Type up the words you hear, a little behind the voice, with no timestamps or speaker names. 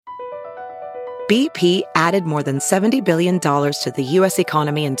BP added more than $70 billion to the U.S.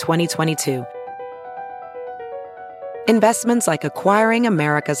 economy in 2022. Investments like acquiring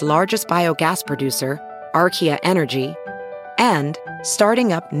America's largest biogas producer, Archaea Energy, and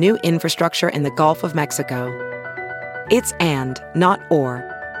starting up new infrastructure in the Gulf of Mexico. It's and, not or.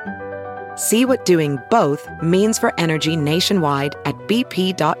 See what doing both means for energy nationwide at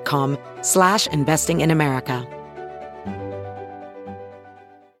bp.com/investing in America.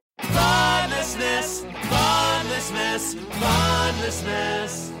 Fun-lessness, fun-lessness,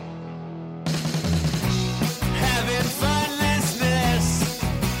 fun-lessness. Having fun-lessness,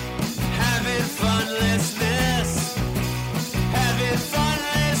 having fun-lessness, having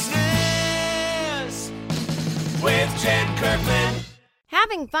fun-lessness with Jen Kirkman.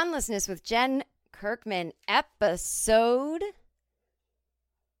 Having Funlessness with Jen Kirkman, episode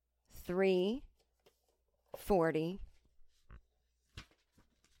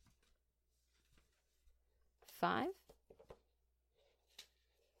 345.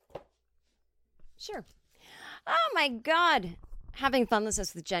 Sure. Oh my God. Having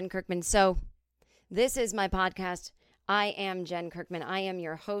Funlessness with Jen Kirkman. So this is my podcast. I am Jen Kirkman. I am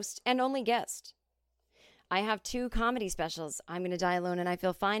your host and only guest. I have 2 comedy specials, I'm Gonna Die Alone and I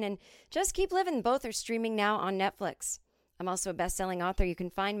Feel Fine, and Just Keep Living. Both are streaming now on Netflix. I'm also a best-selling author. You can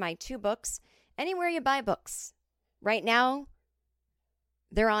find my 2 books anywhere you buy books. Right now,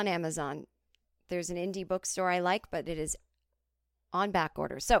 they're on Amazon. There's an indie bookstore I like, but it is on back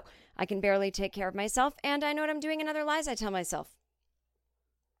order. So I can barely take care of myself, and I know what I'm doing in other lies I tell myself.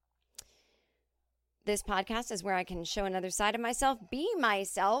 This podcast is where I can show another side of myself, be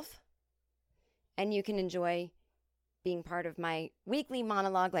myself, and you can enjoy being part of my weekly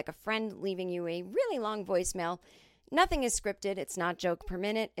monologue like a friend leaving you a really long voicemail. Nothing is scripted. It's not joke per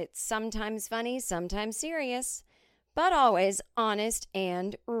minute. It's sometimes funny, sometimes serious, but always honest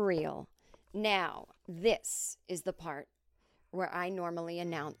and real. Now, this is the part where I normally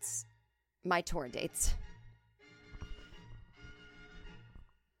announce my tour dates.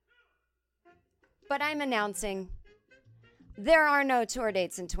 But I'm announcing there are no tour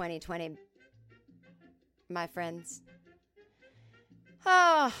dates in 2020. My friends.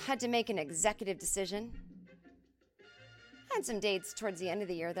 Had to make an executive decision. I had some dates towards the end of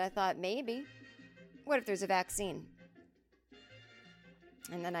the year that I thought maybe. What if there's a vaccine?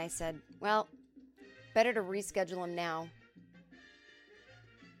 And then I said, well, better to reschedule them now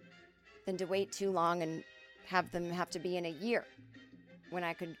than to wait too long and have them have to be in a year when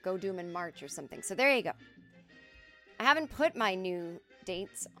I could go do them in March or something. So there you go. I haven't put my new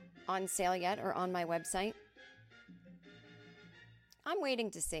dates on sale yet or on my website. I'm waiting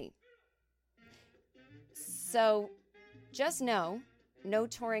to see. So just know, no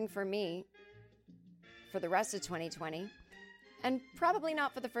touring for me for the rest of 2020 and probably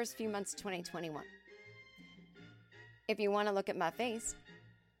not for the first few months of 2021. If you want to look at my face,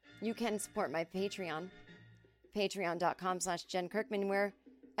 you can support my Patreon, patreon.com/Jen Kirkman, where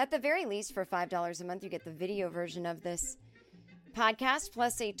at the very least for $5 a month, you get the video version of this podcast,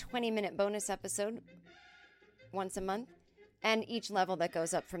 plus a 20-minute bonus episode once a month. And each level that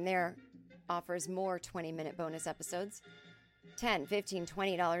goes up from there offers more 20-minute bonus episodes. $10, $15,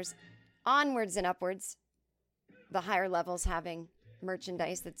 $20, onwards and upwards. The higher levels having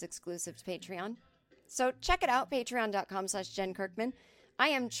merchandise that's exclusive to Patreon. So check it out, patreon.com/Jen Kirkman. I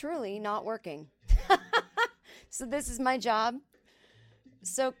am truly not working. So this is my job.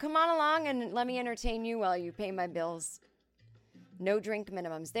 So come on along and let me entertain you while you pay my bills. No drink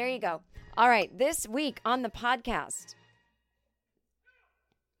minimums. There you go. All right, this week on the podcast,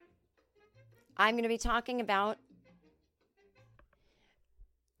 I'm going to be talking about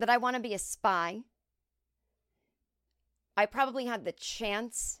that I want to be a spy. I probably had the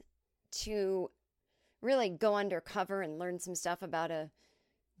chance to really go undercover and learn some stuff about a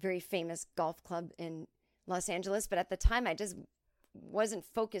very famous golf club in Los Angeles, but at the time I just wasn't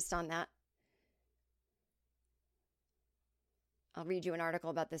focused on that. I'll read you an article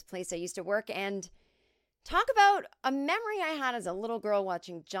about this place I used to work and talk about a memory I had as a little girl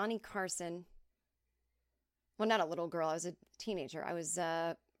watching Johnny Carson. Well, not a little girl. I was a teenager. I was,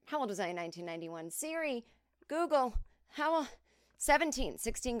 how old was I in 1991? Siri, Google, 17,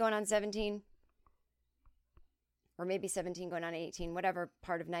 16 going on 17. Or maybe 17 going on 18, whatever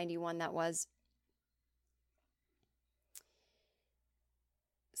part of 91 that was.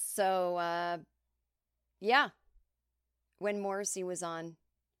 So, yeah. When Morrissey was on.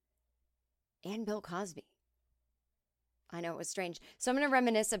 And Bill Cosby. I know it was strange. So I'm going to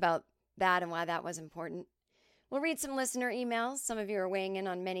reminisce about that and why that was important. We'll read some listener emails. Some of you are weighing in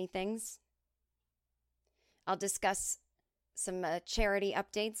on many things. I'll discuss some charity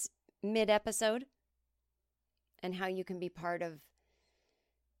updates. mid-episode and how you can be part of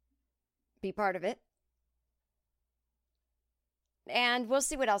it. And we'll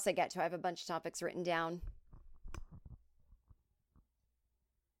see what else I get to. I have a bunch of topics written down.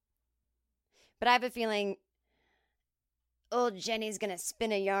 But I have a feeling old Jenny's going to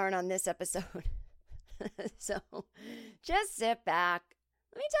spin a yarn on this episode. So just sit back.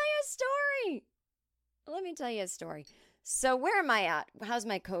 Let me tell you a story. So where am I at? How's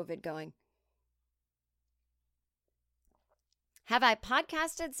my COVID going? Have I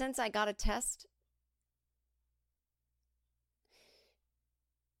podcasted since I got a test?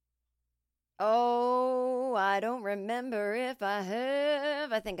 Oh, I don't remember if I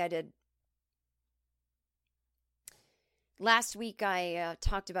have. I think I did. Last week, I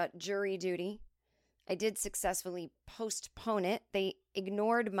talked about jury duty. I did successfully postpone it. They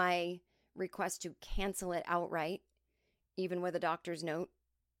ignored my request to cancel it outright, even with a doctor's note.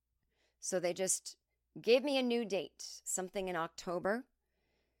 So they just gave me a new date, something in October.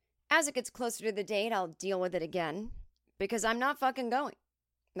 As it gets closer to the date, I'll deal with it again because I'm not fucking going.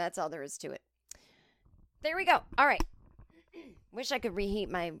 That's all there is to it. There we go. All right. Wish I could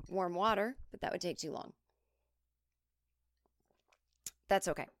reheat my warm water, but that would take too long. That's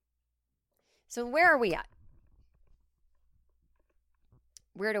okay. So where are we at?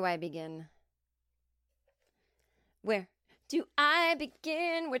 Where do I begin? Where do I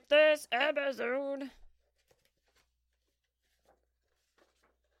begin with this episode?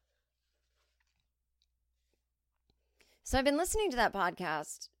 So I've been listening to that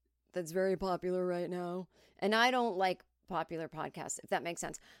podcast that's very popular right now. And I don't like popular podcasts, if that makes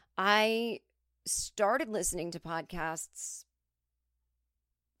sense. I started listening to podcasts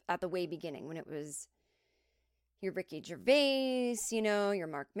at the way beginning when it was your Ricky Gervais, your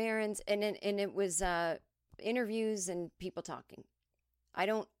Mark Maron's, and it was interviews and people talking. I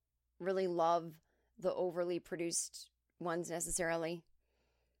don't really love the overly produced ones necessarily.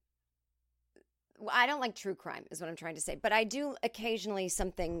 I don't like true crime is what I'm trying to say, but I do occasionally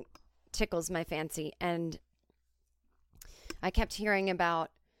something tickles my fancy, and I kept hearing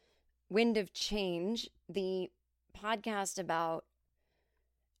about Wind of Change, the podcast about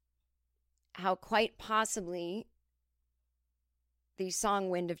how quite possibly the song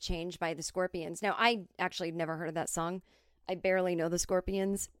Wind of Change by the Scorpions. Now, I actually never heard of that song. I barely know the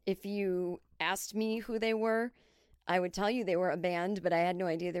Scorpions. If you asked me who they were, I would tell you they were a band, but I had no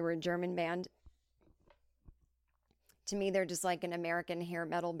idea they were a German band. To me, they're just like an American hair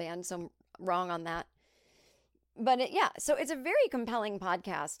metal band, so I'm wrong on that. But so it's a very compelling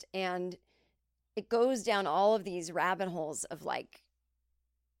podcast, and it goes down all of these rabbit holes of like,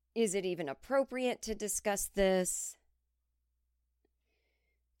 is it even appropriate to discuss this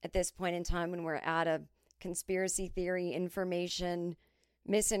at this point in time when we're at a conspiracy theory, information,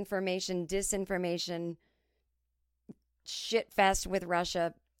 misinformation, disinformation, shit fest with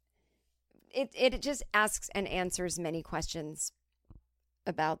Russia? It just asks and answers many questions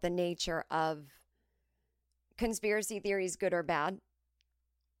about the nature of conspiracy theories, good or bad.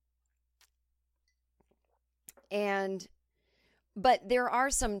 But there are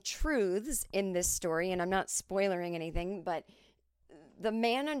some truths in this story, and I'm not spoiling anything, but the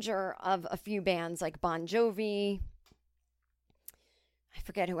manager of a few bands like Bon Jovi, I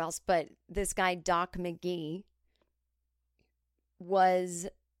forget who else, but this guy, Doc McGee, was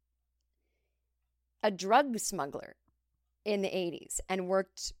a drug smuggler in the 80s and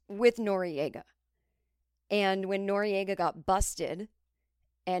worked with Noriega. And when Noriega got busted,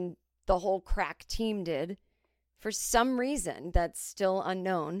 and the whole crack team did, for some reason that's still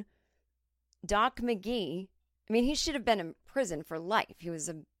unknown, Doc McGee, he should have been in prison for life. He was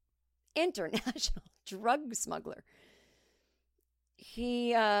an international drug smuggler.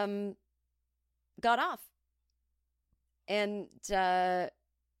 He got off and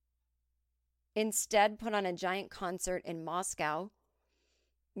instead put on a giant concert in Moscow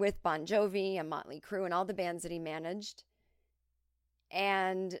with Bon Jovi and Motley Crue and all the bands that he managed.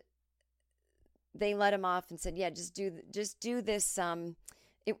 And they let him off and said, yeah, just do this.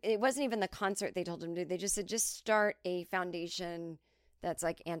 It wasn't even the concert they told him to do. They just said, just start a foundation that's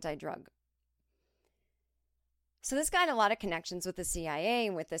like anti-drug. So this guy had a lot of connections with the CIA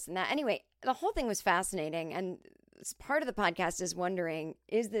and with this and that. Anyway, the whole thing was fascinating. And part of the podcast is wondering,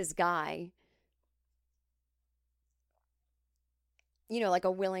 is this guy, like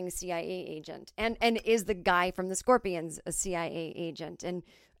a willing CIA agent? And is the guy from the Scorpions a CIA agent?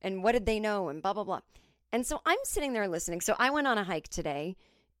 And what did they know? And blah, blah, blah. And so I'm sitting there listening. So I went on a hike today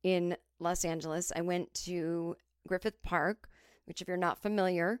in Los Angeles. I went to Griffith Park, which, if you're not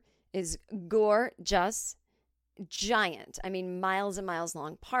familiar, is gorgeous, giant. Miles and miles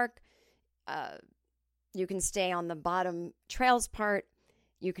long park. You can stay on the bottom trails part.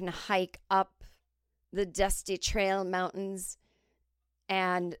 You can hike up the Dusty Trail Mountains,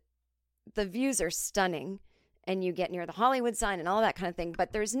 and the views are stunning. And you get near the Hollywood sign and all that kind of thing.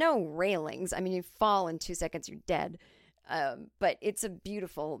 But there's no railings. I mean, you fall in 2 seconds, you're dead. But it's a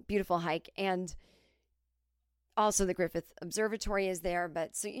beautiful, beautiful hike. And also the Griffith Observatory is there.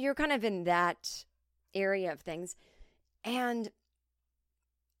 But so you're kind of in that area of things. And,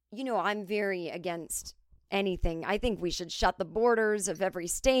 you know, I'm very against anything. I think we should shut the borders of every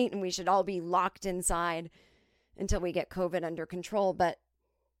state and we should all be locked inside until we get COVID under control. But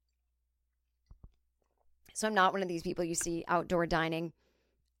so I'm not one of these people you see outdoor dining,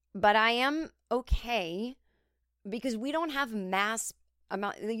 but I am okay because we don't have mass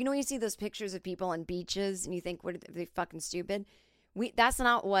amount. You know, you see those pictures of people on beaches and you think, what are they fucking stupid? That's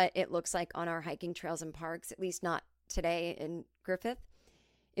not what it looks like on our hiking trails and parks, at least not today in Griffith.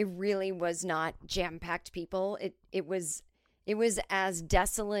 It really was not jam-packed people. It was as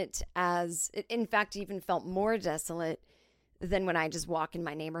desolate as, it in fact even felt more desolate than when I just walk in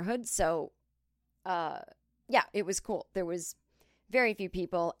my neighborhood. So, yeah, it was cool. There was very few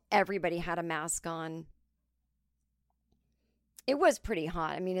people. Everybody had a mask on. It was pretty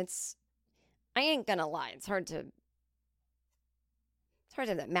hot. I mean, I ain't gonna lie. It's hard to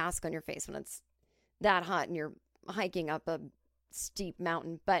have that mask on your face when it's that hot and you're hiking up a steep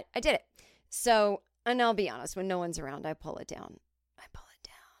mountain, but I did it. So, and I'll be honest, when no one's around, I pull it down.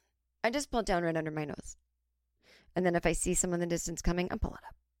 I just pull it down right under my nose. And then if I see someone in the distance coming, I pull it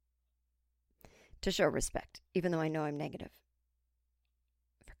up to show respect, even though I know I'm negative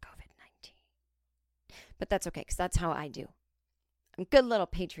for COVID-19. But that's okay, because that's how I do. I'm a good little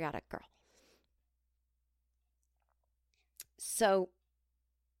patriotic girl. So,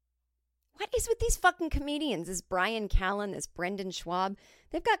 what is with these fucking comedians? This Brian Callen, this Brendan Schwab.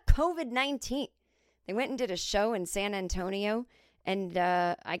 They've got COVID-19. They went and did a show in San Antonio, and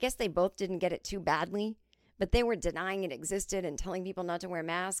I guess they both didn't get it too badly, but they were denying it existed and telling people not to wear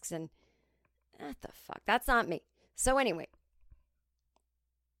masks, and what the fuck? That's not me. So anyway,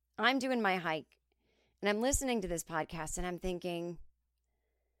 I'm doing my hike, and I'm listening to this podcast, and I'm thinking,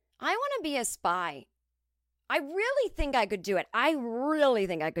 I want to be a spy. I really think I could do it.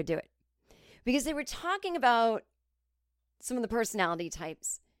 Because they were talking about some of the personality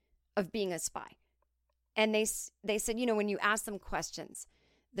types of being a spy. And they said, you know, when you ask them questions,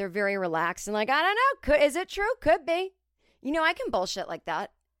 they're very relaxed and like, I don't know, is it true? Could be. You know, I can bullshit like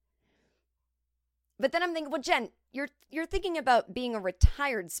that. But then I'm thinking, well, Jen, you're thinking about being a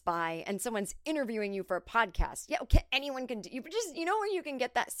retired spy and someone's interviewing you for a podcast. Yeah, okay, anyone can do. You know where you can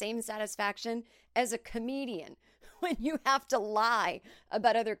get that same satisfaction as a comedian when you have to lie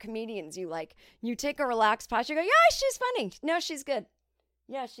about other comedians you like. You take a relaxed posture, you go, yeah, she's funny. No, she's good.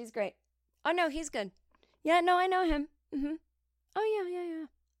 Yeah, she's great. Oh no, he's good. Yeah, no, I know him. Mm-hmm. Oh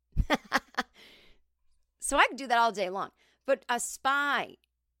yeah. So I could do that all day long. But a spy,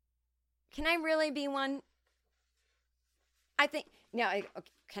 can I really be one? I think, now,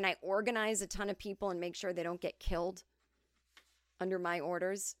 can I organize a ton of people and make sure they don't get killed under my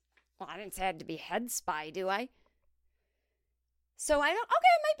orders? Well, I didn't say I had to be head spy, do I? So I think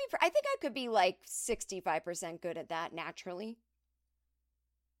I could be like 65% good at that naturally.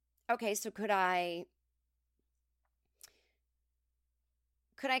 Okay, so could I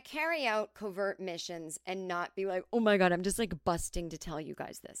carry out covert missions and not be like, oh my God, I'm just like busting to tell you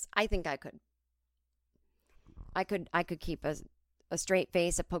guys this? I think I could. I could keep a straight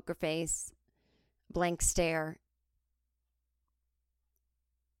face, a poker face, blank stare.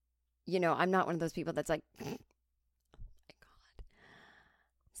 You know, I'm not one of those people that's like, oh my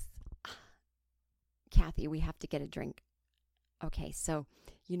God. Kathy, we have to get a drink. Okay, so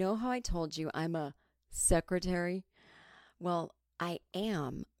you know how I told you I'm a secretary? Well, I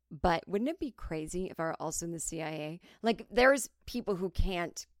am, but wouldn't it be crazy if I were also in the CIA? Like, there's people who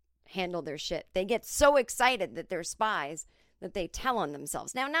can't handle their shit. They get so excited that they're spies that they tell on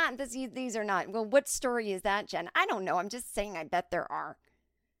themselves. Now, these are not. Well, what story is that, Jen? I don't know. I'm just saying I bet there are.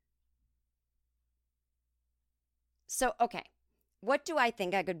 So, okay. What do I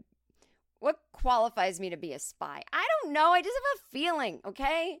think what qualifies me to be a spy? I don't know. I just have a feeling,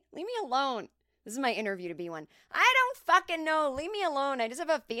 okay? Leave me alone. This is my interview to be one. I don't fucking know. Leave me alone. I just have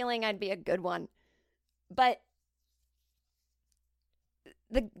a feeling I'd be a good one. But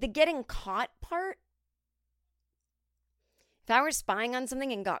the getting caught part, if I were spying on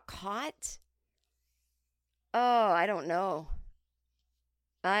something and got caught, oh, I don't know.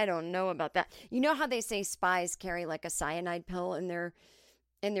 I don't know about that. You know how they say spies carry like a cyanide pill in their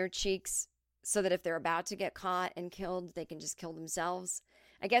cheeks so that if they're about to get caught and killed, they can just kill themselves?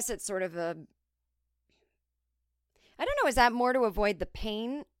 I guess it's sort of a, I don't know, is that more to avoid the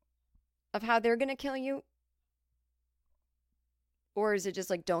pain of how they're going to kill you? Or is it just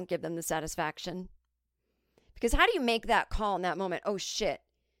like, don't give them the satisfaction? Because how do you make that call in that moment? Oh, shit,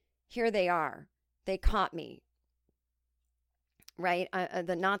 here they are. They caught me, right?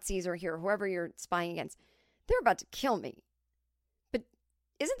 The Nazis are here, whoever you're spying against. They're about to kill me. But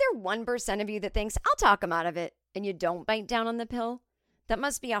isn't there 1% of you that thinks, I'll talk them out of it, and you don't bite down on the pill? That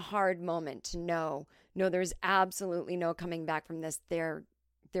must be a hard moment to know. No, there's absolutely no coming back from this. They're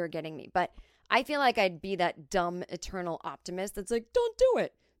getting me. But I feel like I'd be that dumb eternal optimist that's like, don't do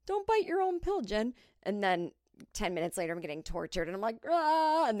it. Don't bite your own pill, Jen. And then 10 minutes later, I'm getting tortured and I'm like,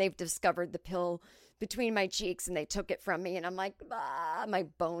 ah, and they've discovered the pill between my cheeks and they took it from me. And I'm like, ah, my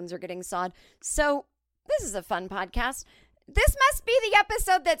bones are getting sawed. So this is a fun podcast. This must be the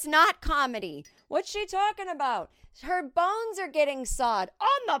episode that's not comedy. What's she talking about? Her bones are getting sawed on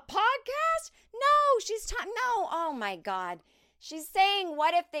the podcast? No, no. Oh my God. She's saying,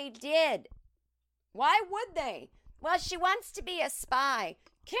 what if they did? Why would they? Well, she wants to be a spy.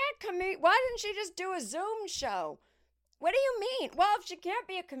 Why didn't she just do a Zoom show? What do you mean? Well, if she can't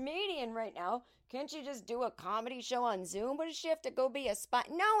be a comedian right now, can't she just do a comedy show on Zoom? What does she have to go be a spy?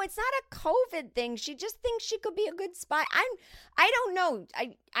 No, it's not a COVID thing. She just thinks she could be a good spy. I don't know.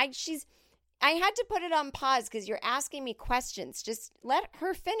 I had to put it on pause because you're asking me questions. Just let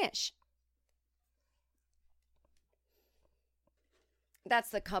her finish. That's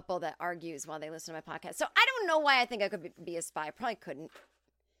the couple that argues while they listen to my podcast. So I don't know why I think I could be a spy. I probably couldn't.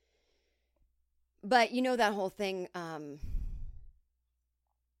 But you know that whole thing,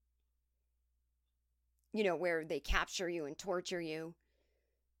 where they capture you and torture you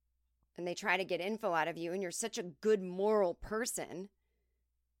and they try to get info out of you and you're such a good moral person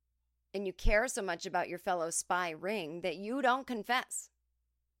and you care so much about your fellow spy ring that you don't confess.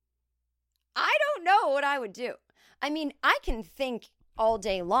 I don't know what I would do. I mean, I can think all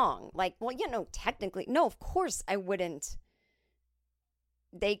day long, like, well, technically, no, of course I wouldn't.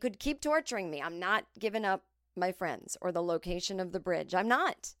 They could keep torturing me. I'm not giving up my friends or the location of the bridge. I'm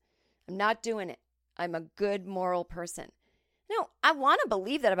not doing it. I'm a good moral person. No, I want to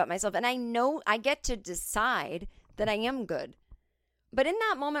believe that about myself. And I know I get to decide that I am good. But in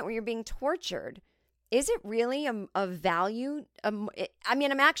that moment where you're being tortured, is it really a value? I'm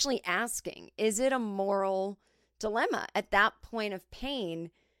actually asking, is it a moral dilemma? At that point of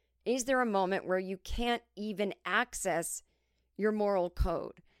pain, is there a moment where you can't even access your moral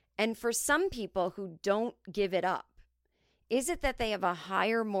code? And for some people who don't give it up, is it that they have a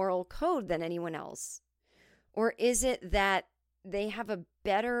higher moral code than anyone else? Or is it that they have a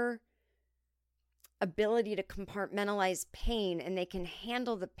better ability to compartmentalize pain and they can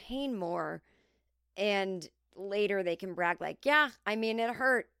handle the pain more, and later they can brag like, yeah, I mean, it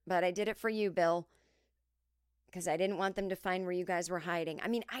hurt, but I did it for you, Bill, because I didn't want them to find where you guys were hiding. I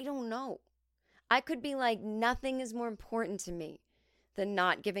mean, I don't know. I could be like, nothing is more important to me than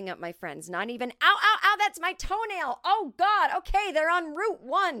not giving up my friends. Not even, ow, ow, ow, that's my toenail. Oh, God. Okay, they're on Route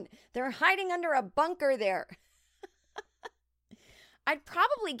 1. They're hiding under a bunker there. I'd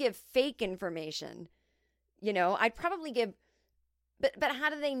probably give fake information. I'd probably give, but how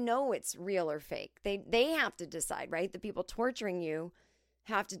do they know it's real or fake? They have to decide, right? The people torturing you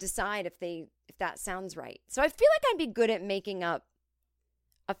have to decide if that sounds right. So I feel like I'd be good at making up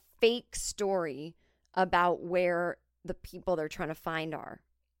a fake story about where the people they're trying to find are.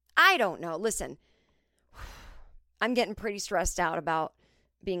 I don't know. Listen, I'm getting pretty stressed out about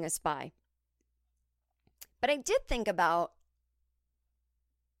being a spy. But I did think about,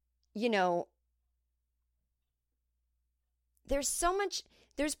 there's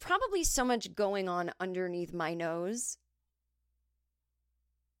probably so much going on underneath my nose.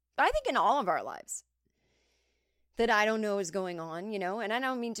 I think in all of our lives that I don't know is going on, and I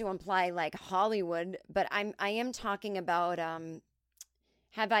don't mean to imply like Hollywood, but I am talking about,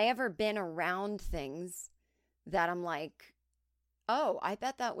 have I ever been around things that I'm like, oh, I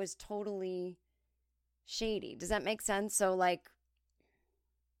bet that was totally shady. Does that make sense? So like,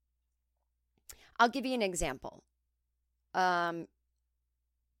 I'll give you an example. I'll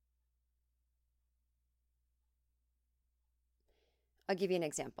give you an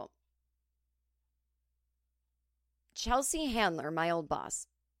example. Chelsea Handler, my old boss,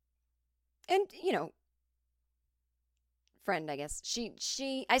 and, friend, I guess.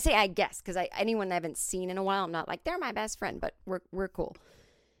 I say I guess, because anyone I haven't seen in a while, I'm not like, they're my best friend, but we're cool.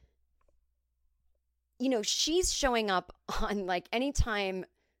 She's showing up on, like, anytime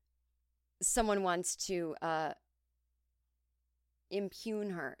someone wants to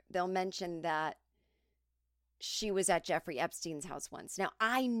impugn her, they'll mention that she was at Jeffrey Epstein's house once. Now,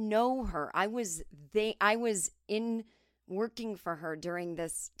 I know her. I was in working for her during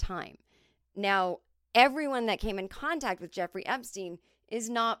this time. Now, everyone that came in contact with Jeffrey Epstein is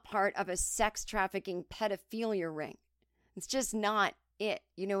not part of a sex trafficking pedophilia ring. It's just not it.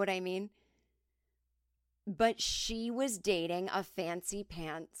 You know what I mean? But she was dating a fancy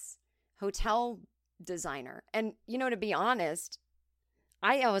pants hotel designer. And, you know, to be honest,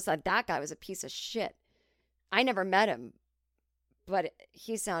 I always thought that guy was a piece of shit. I never met him, but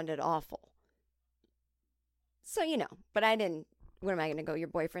he sounded awful. So, you know, but I didn't, what am I going to go? Your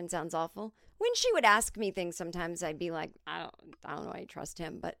boyfriend sounds awful. When she would ask me things, sometimes I'd be like, I don't know, I trust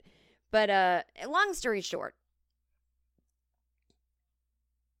him. But long story short,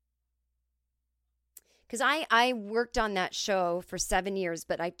 because I worked on that show for 7 years,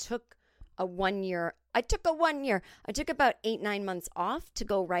 but I took about 8-9 months off to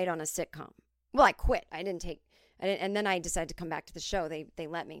go write on a sitcom. Well, I quit. I didn't, and then I decided to come back to the show. They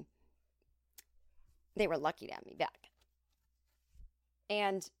let me. They were lucky to have me back.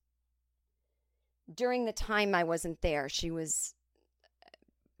 And during the time I wasn't there, she was,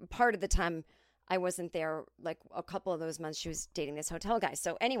 part of the time I wasn't there, like a couple of those months, she was dating this hotel guy.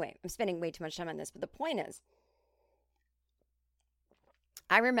 So anyway, I'm spending way too much time on this, but the point is,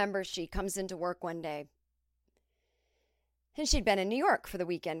 I remember she comes into work one day, and she'd been in New York for the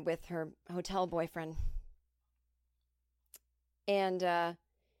weekend with her hotel boyfriend. And,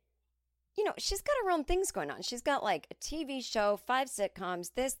 you know, she's got her own things going on. She's got like a TV show, 5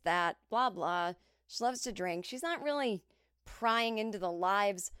 sitcoms, this, that, blah, blah. She loves to drink. She's not really prying into the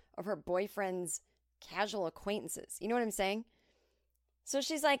lives of her boyfriend's casual acquaintances. You know what I'm saying? So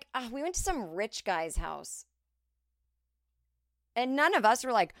she's like, we went to some rich guy's house. And none of us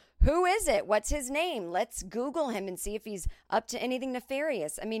were like, who is it? What's his name? Let's Google him and see if he's up to anything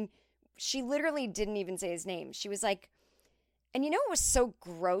nefarious. I mean, she literally didn't even say his name. She was like, and you know what was so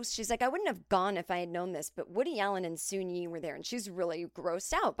gross? She's like, I wouldn't have gone if I had known this, but Woody Allen and Soon-Yi were there. And she's really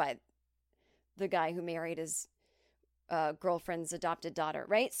grossed out by the guy who married his girlfriend's adopted daughter,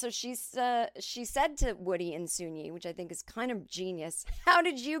 right? So she said to Woody and Soon-Yi, which I think is kind of genius, how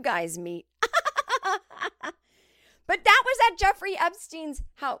did you guys meet? But that was at Jeffrey Epstein's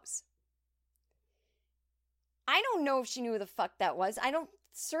house. I don't know if she knew who the fuck that was. I don't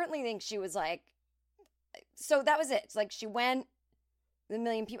certainly think she was like, so that was it. It's like she went, the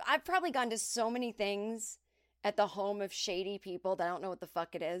million people. I've probably gone to so many things at the home of shady people that I don't know what the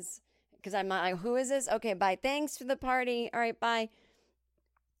fuck it is. Because I'm like, who is this? Okay, bye. Thanks for the party. All right, bye.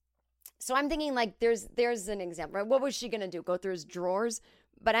 So I'm thinking like there's an example, right? What was she going to do? Go through his drawers?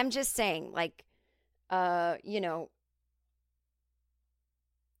 But I'm just saying like, you know,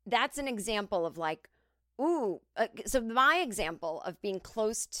 that's an example of like, so my example of being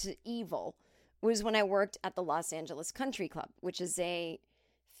close to evil was when I worked at the Los Angeles Country Club, which is a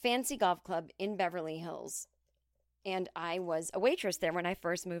fancy golf club in Beverly Hills. And I was a waitress there when I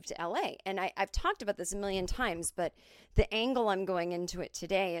first moved to LA. And I've talked about this a million times, but the angle I'm going into it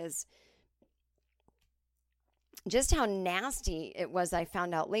today is just how nasty it was. I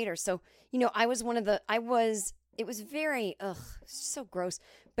found out later. So, you know, it was very, so gross,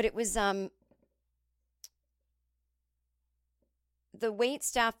 but it was, the wait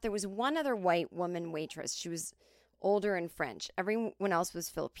staff, there was one other white woman waitress. She was older and French. Everyone else was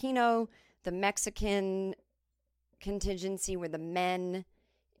Filipino. The Mexican contingency were the men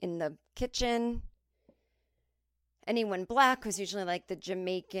in the kitchen. Anyone black was usually like the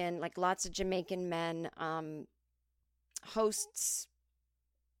Jamaican, like lots of Jamaican men, hosts,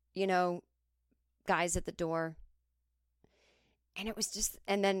 you know, guys at the door. And it was just,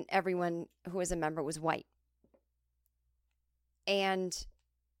 and then everyone who was a member was white. And,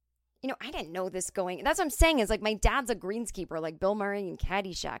 you know, I didn't know this going, that's what I'm saying is like my dad's a greenskeeper, like Bill Murray in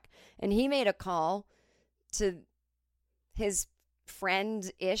Caddyshack. And he made a call to his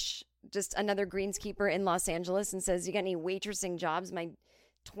friend-ish, just another greenskeeper in Los Angeles, and says, you got any waitressing jobs? My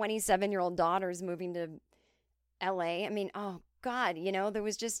 27-year-old daughter's moving to LA. I mean, oh God, you know,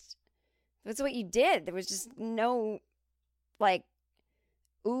 that's what you did. There was just no like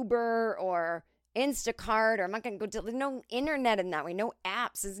Uber or Instacart, or I'm not going to go to, no internet in that way, no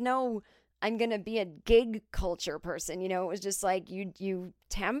apps. There's no, I'm going to be a gig culture person. You know, it was just like you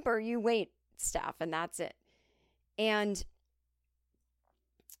temp or you wait staff, and that's it. And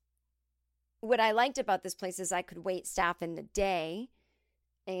what I liked about this place is I could wait staff in the day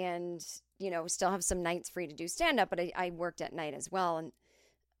and, you know, still have some nights free to do stand-up, but I worked at night as well. And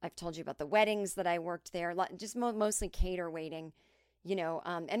I've told you about the weddings that I worked there, just mostly cater waiting, you know,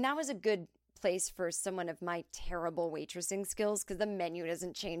 and that was a good place for someone of my terrible waitressing skills because the menu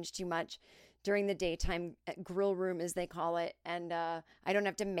doesn't change too much. during the daytime grill room, as they call it. And I don't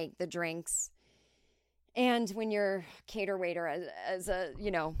have to make the drinks. And when you're cater waiter as a,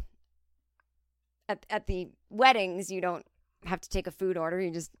 at the weddings, you don't have to take a food order.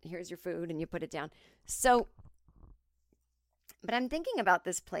 You just, here's your food and you put it down. So, but I'm thinking about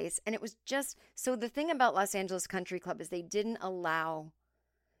this place, and it was just, so the thing about Los Angeles Country Club is they didn't allow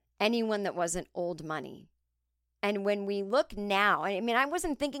anyone that wasn't old money. And when we look now, I mean, I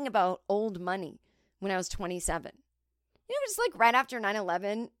wasn't thinking about old money when I was 27. It was like right after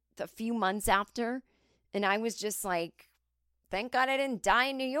 9/11, a few months after. And I was just like, thank God I didn't die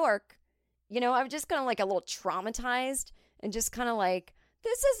in New York. I was just kind of like a little traumatized and just kind of like,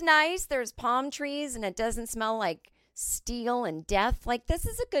 this is nice. There's palm trees and it doesn't smell like steel and death. Like, this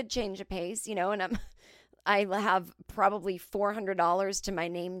is a good change of pace, and I have probably $400 to my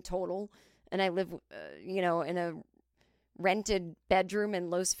name total. And I live, in a rented bedroom in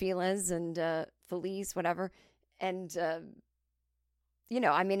Los Feliz and Feliz, whatever. And,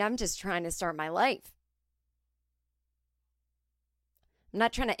 I'm just trying to start my life. I'm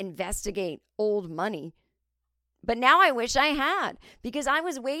not trying to investigate old money. But now I wish I had, because I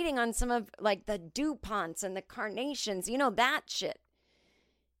was waiting on some of like the DuPonts and the Carnations, that shit.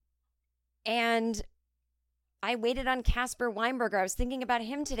 And I waited on Caspar Weinberger. I was thinking about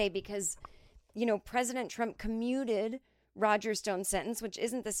him today because, President Trump commuted Roger Stone's sentence, which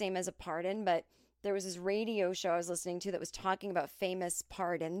isn't the same as a pardon, but there was this radio show I was listening to that was talking about famous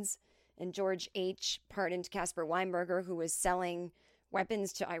pardons. And George H. pardoned Caspar Weinberger, who was selling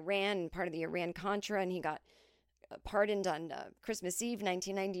weapons to Iran and part of the Iran-Contra, and he got pardoned on Christmas Eve,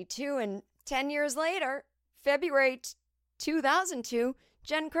 1992. And 10 years later, February 2002,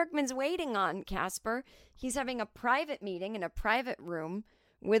 Jen Kirkman's waiting on Caspar. He's having a private meeting in a private room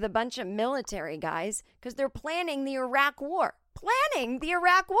with a bunch of military guys because they're planning the Iraq War. Planning the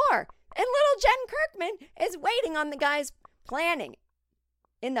Iraq War. And little Jen Kirkman is waiting on the guys planning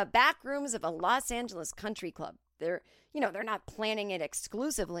in the back rooms of a Los Angeles country club. They're not planning it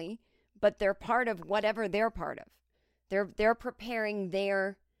exclusively, but they're part of whatever they're part of. They're preparing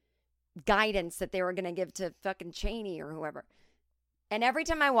their guidance that they were going to give to fucking Cheney or whoever. And every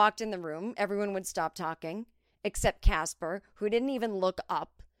time I walked in the room, everyone would stop talking, except Caspar, who didn't even look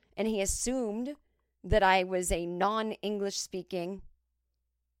up. And he assumed that I was a non-English speaking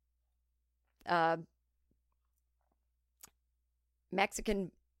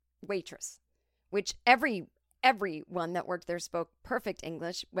Mexican waitress, which everyone that worked there spoke perfect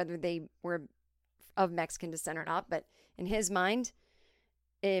English, whether they were of Mexican descent or not. But in his mind,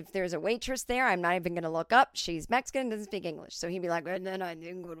 if there's a waitress there, I'm not even going to look up. She's Mexican, doesn't speak English. So he'd be like, and then I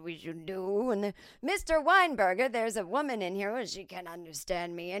think what we should do. And Mr. Weinberger, there's a woman in here. Well, she can't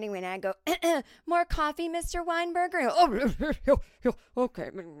understand me anyway. And I go, more coffee, Mr. Weinberger? Oh, okay.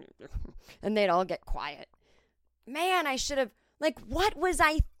 And they'd all get quiet. Man, I should have, what was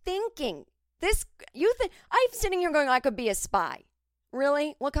I thinking? I'm sitting here going, I could be a spy.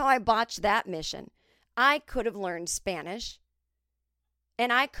 Really? Look how I botched that mission. I could have learned Spanish.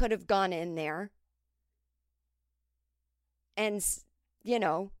 And I could have gone in there and,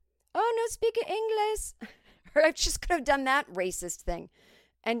 oh, no speaking English. Or I just could have done that racist thing.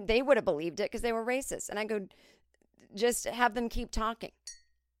 And they would have believed it because they were racist. And I could just have them keep talking.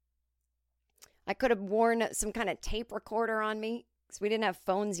 I could have worn some kind of tape recorder on me because we didn't have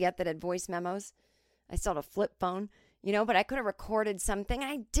phones yet that had voice memos. I still had a flip phone, but I could have recorded something.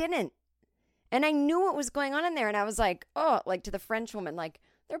 I didn't. And I knew what was going on in there. And I was like, to the French woman,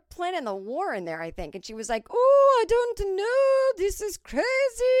 they're planning the war in there, I think. And she was like, oh, I don't know. This is crazy.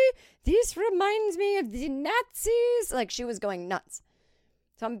 This reminds me of the Nazis. She was going nuts.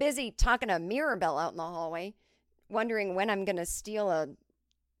 So I'm busy talking to Mirabelle out in the hallway, wondering when I'm going to steal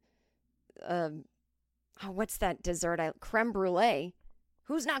what's that dessert? Creme brulee.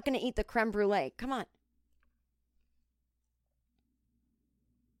 Who's not going to eat the creme brulee? Come on.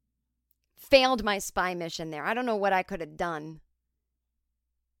 Failed my spy mission there. I don't know what I could have done.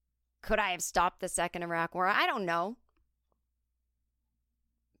 Could I have stopped the second Iraq War? I don't know.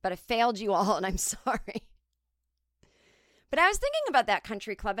 But I failed you all, and I'm sorry. But I was thinking about that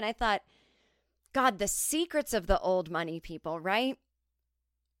country club, and I thought, God, the secrets of the old money people, right?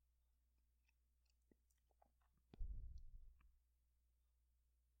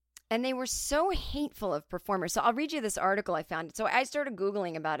 And they were so hateful of performers. So I'll read you this article I found. So I started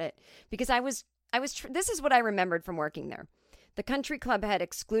Googling about it because this is what I remembered from working there. The country club had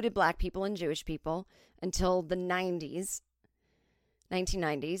excluded black people and Jewish people until the 1990s.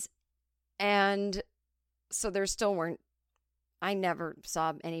 And so there still weren't, I never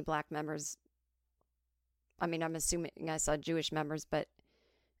saw any black members. I mean, I'm assuming I saw Jewish members, but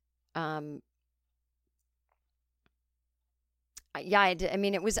Yeah, I did. I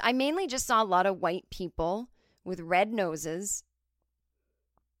mean, I mainly just saw a lot of white people with red noses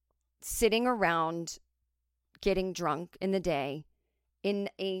sitting around getting drunk in the day in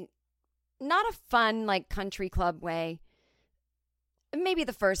a not a fun like country club way. Maybe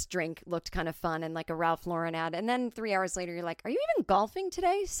the first drink looked kind of fun and like a Ralph Lauren ad. And then 3 hours later, you're like, are you even golfing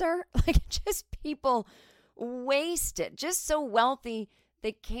today, sir? Like just people wasted, just so wealthy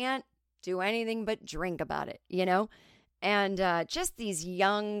they can't do anything but drink about it, you know? And just these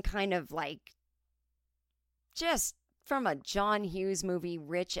young kind of like, just from a John Hughes movie,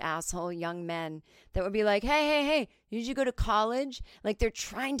 rich asshole young men that would be like, hey, did you go to college? Like they're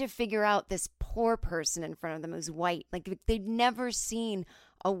trying to figure out this poor person in front of them who's white. Like they'd never seen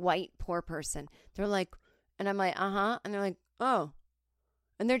a white poor person. They're like, and I'm like, and they're like, oh.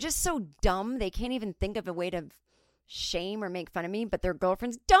 And they're just so dumb. They can't even think of a way to shame or make fun of me. But their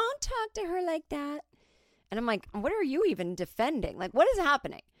girlfriends, don't talk to her like that. And I'm like, what are you even defending? Like, what is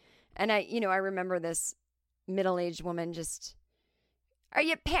happening? And I remember this middle-aged woman just, are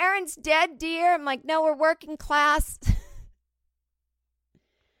your parents dead, dear? I'm like, no, we're working class.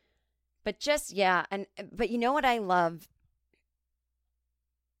 But just, yeah. But you know what I love?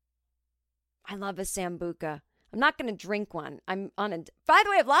 I love a Sambuca. I'm not going to drink one. By the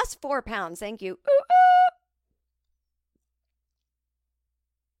way, I've lost 4 pounds. Thank you. Ooh, ooh.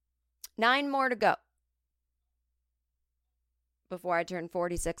 9 more to go before I turn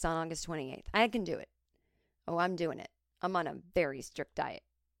 46 on August 28th. I can do it. Oh, I'm doing it. I'm on a very strict diet.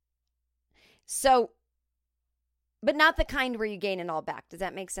 So, but not the kind where you gain it all back. Does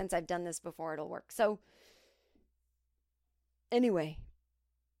that make sense? I've done this before. It'll work. So, anyway.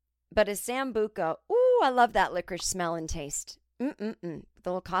 But a Sambuca, ooh, I love that licorice smell and taste. The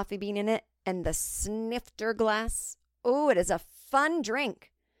little coffee bean in it and the snifter glass. Ooh, it is a fun drink.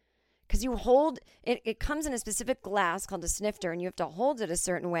 Because you hold, it comes in a specific glass called a snifter, and you have to hold it a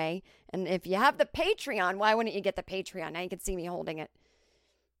certain way. And if you have the Patreon, why wouldn't you get the Patreon? Now you can see me holding it.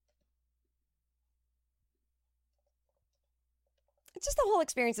 It's just the whole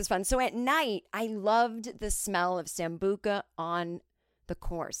experience is fun. So at night, I loved the smell of Sambuca on the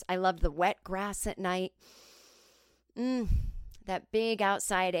course. I loved the wet grass at night. That big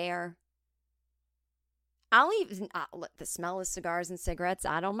outside air. I'll even, the smell of cigars and cigarettes,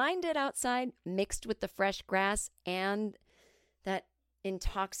 I don't mind it outside, mixed with the fresh grass and that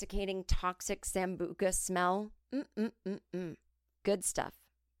intoxicating, toxic Sambuca smell. Good stuff.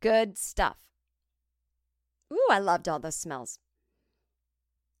 Good stuff. Ooh, I loved all those smells.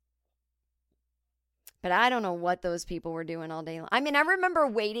 But I don't know what those people were doing all day long. I mean, I remember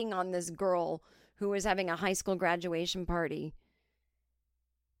waiting on this girl who was having a high school graduation party.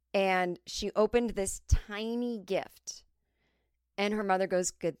 And she opened this tiny gift. And her mother goes,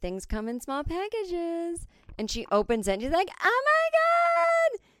 good things come in small packages. And she opens it and she's like, oh my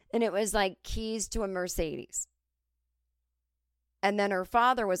God. And it was like keys to a Mercedes. And then her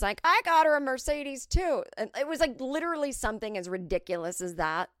father was like, I got her a Mercedes too. And it was like literally something as ridiculous as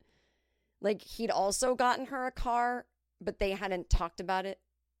that. Like he'd also gotten her a car, but they hadn't talked about it.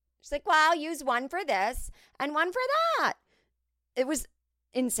 She's like, well, I'll use one for this and one for that. It was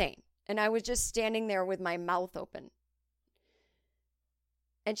insane. And I was just standing there with my mouth open.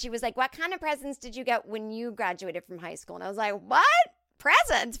 And she was like, what kind of presents did you get when you graduated from high school? And I was like, what?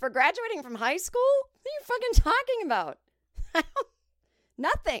 Presents for graduating from high school? What are you fucking talking about?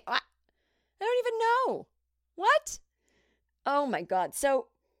 Nothing. I don't even know. What? Oh my God. So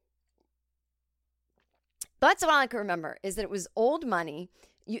that's all I can remember is that it was old money.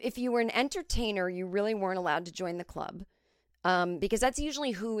 If you were an entertainer, you really weren't allowed to join the club. Because that's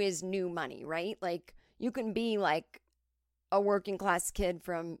usually who is new money, right? Like you can be like a working class kid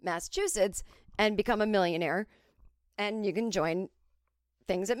from Massachusetts and become a millionaire and you can join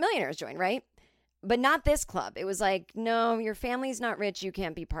things that millionaires join, right? But not this club. It was like, no, your family's not rich. You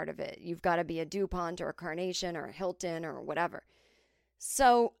can't be part of it. You've got to be a DuPont or a Carnation or a Hilton or whatever.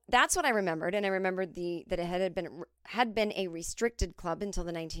 So that's what I remembered. And I remembered that it had been a restricted club until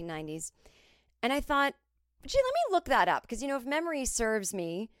the 1990s. And I thought, gee, let me look that up. Because, if memory serves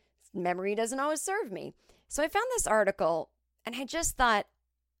me, memory doesn't always serve me. So I found this article and I just thought,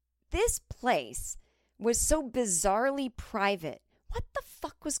 this place was so bizarrely private. What the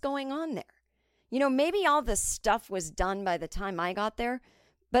fuck was going on there? Maybe all the stuff was done by the time I got there.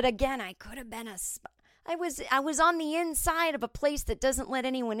 But again, I could have been I was on the inside of a place that doesn't let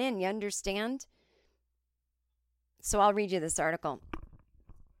anyone in. You understand? So I'll read you this article.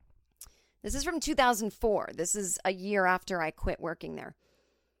 This is from 2004. This is a year after I quit working there.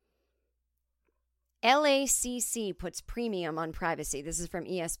 LACC puts premium on privacy. This is from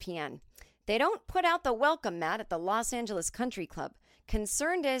ESPN. They don't put out the welcome mat at the Los Angeles Country Club,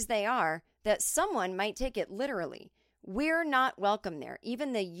 concerned as they are that someone might take it literally. We're not welcome there.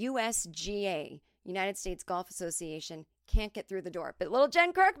 Even the USGA, United States Golf Association, can't get through the door. But little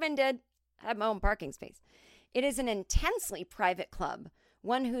Jen Kirkman did. I have my own parking space. It is an intensely private club,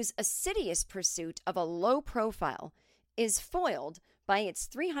 one whose assiduous pursuit of a low profile is foiled by its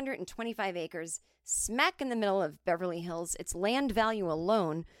 325 acres smack in the middle of Beverly Hills, its land value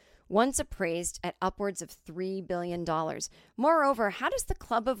alone once appraised at upwards of $3 billion. Moreover, how does the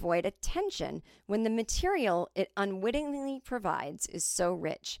club avoid attention when the material it unwittingly provides is so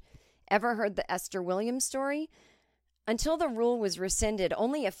rich? Ever heard the Esther Williams story? Until the rule was rescinded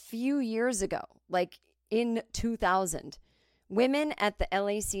only a few years ago, like in 2000, women at the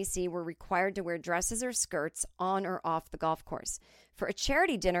LACC were required to wear dresses or skirts on or off the golf course. For a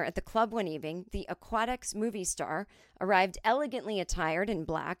charity dinner at the club one evening, the Aquatics movie star arrived elegantly attired in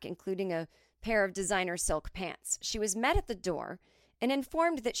black, including a pair of designer silk pants. She was met at the door and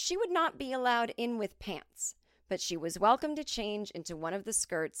informed that she would not be allowed in with pants, but she was welcome to change into one of the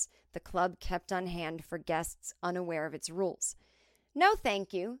skirts the club kept on hand for guests unaware of its rules. "No,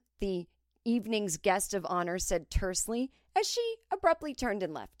 thank you," the evening's guest of honor said tersely as she abruptly turned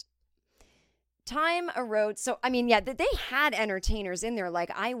and left. Time erodes. So, I mean, yeah, they had entertainers in there.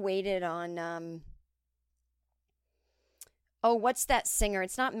 Like, I waited on, what's that singer?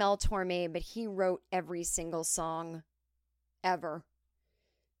 It's not Mel Torme, but he wrote every single song ever.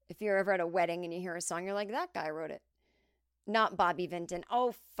 If you're ever at a wedding and you hear a song, you're like, that guy wrote it. Not Bobby Vinton.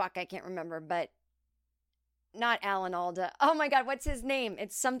 Oh, fuck, I can't remember, but not Alan Alda. Oh, my God, what's his name?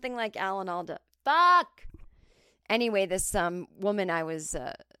 It's something like Alan Alda. Fuck! Anyway, this woman I was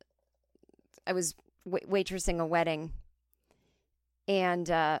waitressing a wedding, and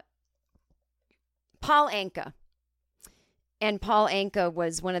Paul Anka. And Paul Anka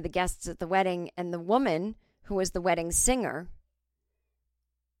was one of the guests at the wedding, and the woman who was the wedding singer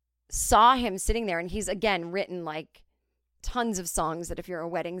saw him sitting there, and he's, again, written like tons of songs that if you're a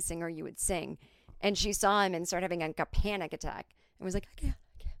wedding singer, you would sing. And she saw him and started having like a panic attack and was like, I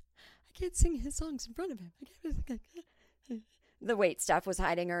can't sing his songs in front of him. I can't. The wait staff was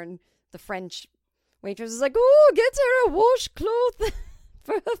hiding her, and the French waitress was like, "Oh, get her a washcloth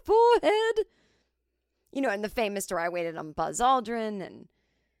for her forehead." You know, and the famous story, I waited on Buzz Aldrin and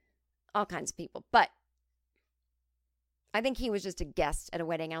all kinds of people. But I think he was just a guest at a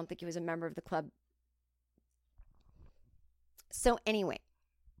wedding. I don't think he was a member of the club. So anyway,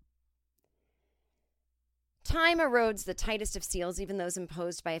 time erodes the tightest of seals, even those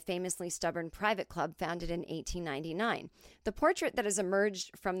imposed by a famously stubborn private club founded in 1899. The portrait that has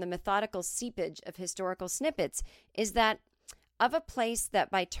emerged from the methodical seepage of historical snippets is that of a place that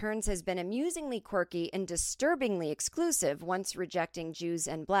by turns has been amusingly quirky and disturbingly exclusive, once rejecting Jews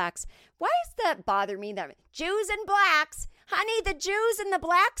and blacks. Why does that bother me? That Jews and blacks, honey, the Jews and the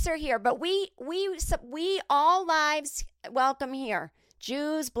blacks are here, but we all lives welcome here.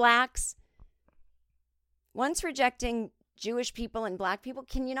 Jews, blacks. Once rejecting Jewish people and black people.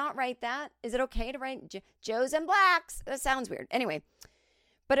 Can you not write that? Is it okay to write Joes and blacks? That sounds weird. Anyway,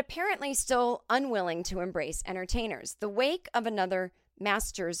 but apparently still unwilling to embrace entertainers. The wake of another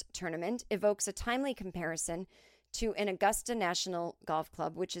Masters tournament evokes a timely comparison to an Augusta National Golf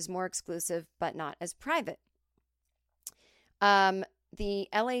Club, which is more exclusive but not as private. The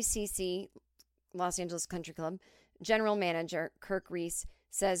LACC, Los Angeles Country Club, general manager Kirk Reese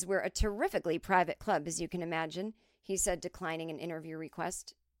says, "We're a terrifically private club, as you can imagine," he said, declining an interview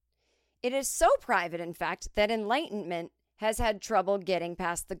request. "It is so private, in fact, that Enlightenment has had trouble getting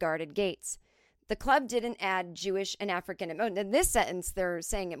past the guarded gates. The club didn't add Jewish and African..." In this sentence, they're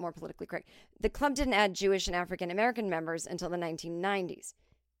saying it more politically correct. "The club didn't add Jewish and African American members until the 1990s.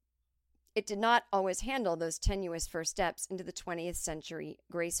 It did not always handle those tenuous first steps into the 20th century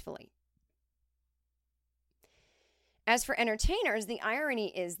gracefully." As for entertainers, the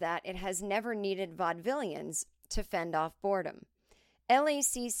irony is that it has never needed vaudevillians to fend off boredom.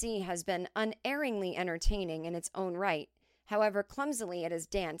 LACC has been unerringly entertaining in its own right. However, clumsily it has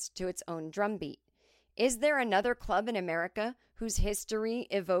danced to its own drumbeat. Is there another club in America whose history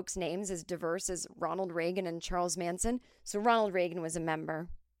evokes names as diverse as Ronald Reagan and Charles Manson? So Ronald Reagan was a member.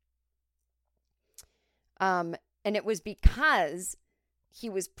 And it was because he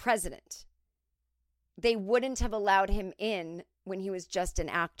was president. They wouldn't have allowed him in when he was just an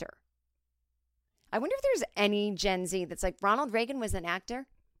actor. I wonder if there's any Gen Z that's like, Ronald Reagan was an actor?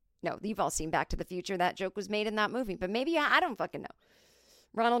 No, you've all seen Back to the Future. That joke was made in that movie. But maybe, I don't fucking know.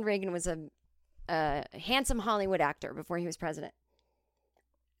 Ronald Reagan was a handsome Hollywood actor before he was president.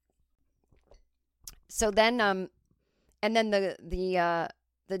 So then, and then the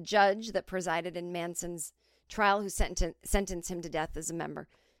the judge that presided in Manson's trial who sentenced him to death as a member.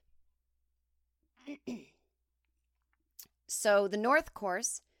 So the North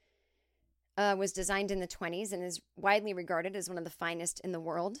Course was designed in the 1920s and is widely regarded as one of the finest in the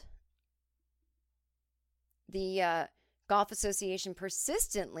world. The Golf Association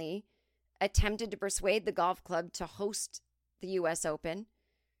persistently attempted to persuade the golf club to host the U.S. Open,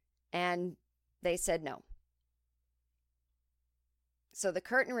 and they said no. So the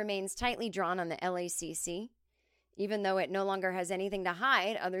curtain remains tightly drawn on the LACC, even though it no longer has anything to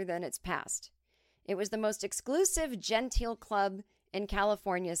hide other than its past. It was the most exclusive genteel club in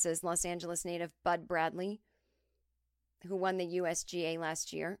California, says Los Angeles native Bud Bradley, who won the USGA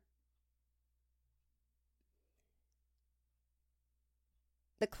last year.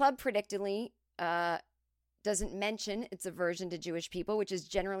 The club predictably doesn't mention its aversion to Jewish people, which is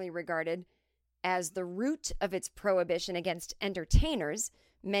generally regarded as the root of its prohibition against entertainers,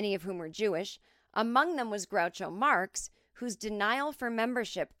 many of whom were Jewish. Among them was Groucho Marx, whose denial for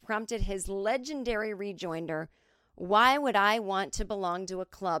membership prompted his legendary rejoinder, "Why would I want to belong to a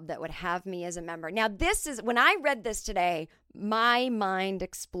club that would have me as a member?" Now, this is, when I read this today, my mind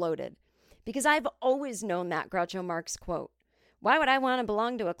exploded, because I've always known that Groucho Marx quote. Why would I want to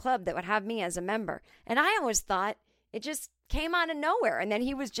belong to a club that would have me as a member? And I always thought it just came out of nowhere. And then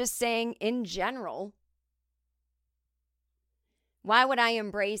he was just saying, in general, why would I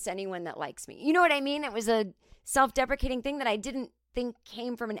embrace anyone that likes me? You know what I mean? It was a self-deprecating thing that I didn't think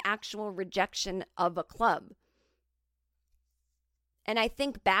came from an actual rejection of a club. And I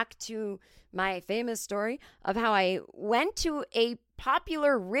think back to my famous story of how I went to a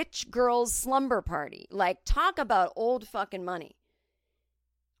popular rich girl's slumber party. Like, talk about old fucking money.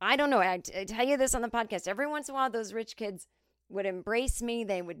 I don't know. I tell you this on the podcast. Every once in a while, those rich kids would embrace me.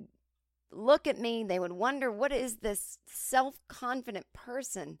 They would look at me. They would wonder, what is this self-confident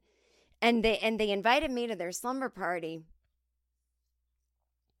person? And they invited me to their slumber party.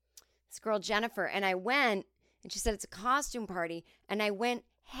 This girl, Jennifer, and I went, and she said it's a costume party. And I went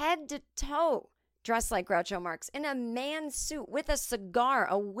head to toe, dressed like Groucho Marx, in a man's suit with a cigar,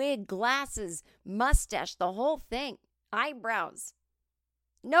 a wig, glasses, mustache, the whole thing, eyebrows.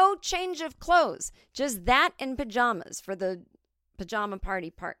 No change of clothes, just that and pajamas for the pajama party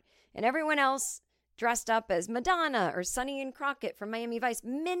part. And everyone else dressed up as Madonna or Sonny and Crockett from Miami Vice.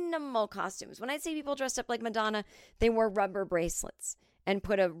 Minimal costumes. When I say people dressed up like Madonna, they wore rubber bracelets and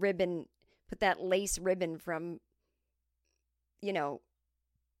put that lace ribbon from,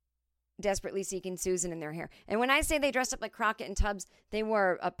 Desperately Seeking Susan in their hair. And when I say they dressed up like Crockett and Tubbs, they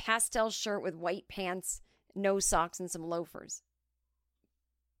wore a pastel shirt with white pants, no socks, and some loafers.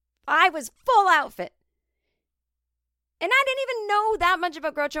 I was full outfit. And I didn't even know that much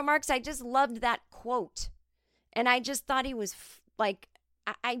about Groucho Marx. I just loved that quote. And I just thought he was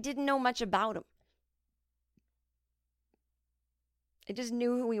I didn't know much about him. I just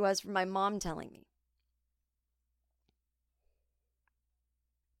knew who he was from my mom telling me.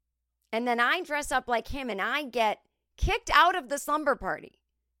 And then I dress up like him and I get kicked out of the slumber party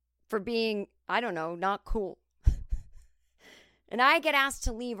for being, I don't know, not cool. And I get asked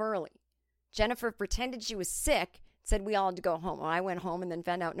to leave early. Jennifer pretended she was sick, said we all had to go home. Well, I went home and then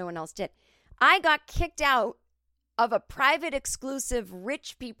found out no one else did. I got kicked out of a private, exclusive,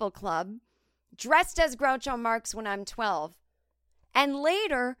 rich people club, dressed as Groucho Marx when I'm 12, and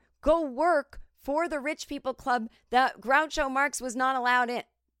later go work for the rich people club that Groucho Marx was not allowed in.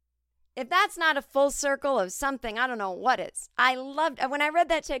 If that's not a full circle of something, I don't know what is. I loved it. When I read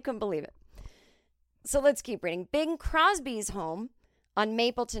that, I couldn't believe it. So let's keep reading. Bing Crosby's home on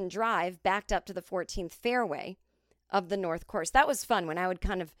Mapleton Drive backed up to the 14th fairway of the North Course. That was fun. When I would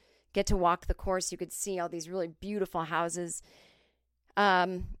kind of get to walk the course, you could see all these really beautiful houses.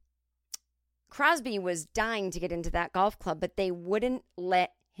 Crosby was dying to get into that golf club, but they wouldn't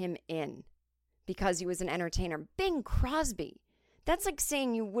let him in because he was an entertainer. Bing Crosby. That's like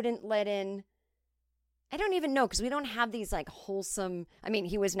saying you wouldn't let in, I don't even know, because we don't have these like wholesome, I mean,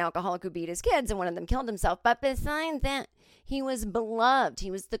 he was an alcoholic who beat his kids and one of them killed himself. But besides that, he was beloved.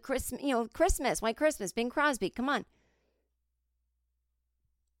 He was the Christmas, White Christmas, Bing Crosby. Come on.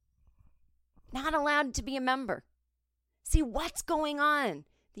 Not allowed to be a member. See, what's going on?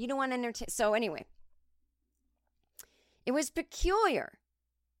 You don't want to entertain. So anyway, it was peculiar,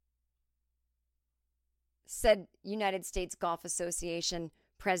 said United States Golf Association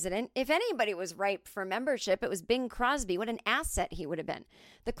president. If anybody was ripe for membership, it was Bing Crosby. What an asset he would have been.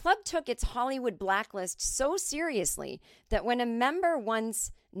 The club took its Hollywood blacklist so seriously that when a member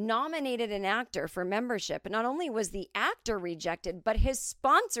once nominated an actor for membership, not only was the actor rejected, but his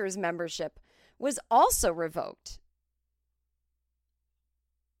sponsor's membership was also revoked.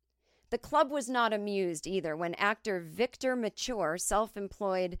 The club was not amused either when actor Victor Mature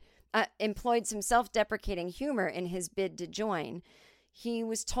employed some self-deprecating humor in his bid to join. He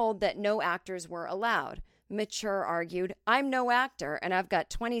was told that no actors were allowed. Mature argued, "I'm no actor, and I've got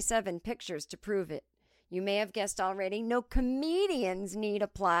 27 pictures to prove it. You may have guessed already, no comedians need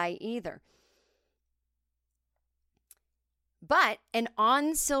apply either." But an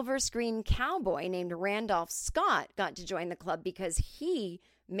on-silver screen cowboy named Randolph Scott got to join the club because he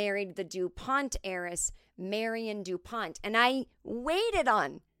married the DuPont heiress, Marion DuPont. And I waited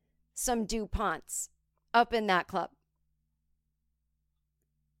on some DuPonts up in that club.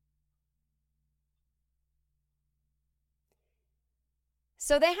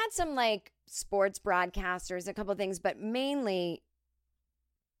 So they had some like sports broadcasters, a couple things, but mainly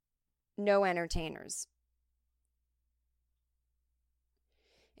no entertainers.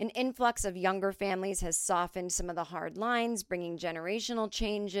 An influx of younger families has softened some of the hard lines, bringing generational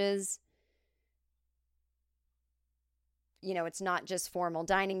changes. You know, it's not just formal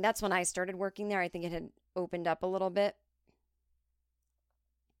dining. That's when I started working there. I think it had opened up a little bit.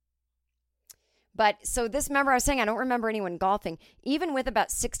 But so this member, I was saying, I don't remember anyone golfing. Even with about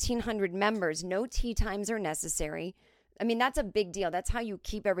 1,600 members, no tea times are necessary. I mean, that's a big deal. That's how you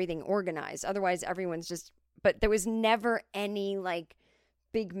keep everything organized. Otherwise, everyone's just, but there was never any like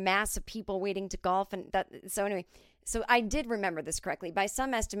big mass of people waiting to golf. And that, so anyway, so I did remember this correctly. By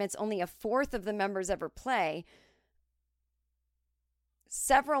some estimates, only a fourth of the members ever play.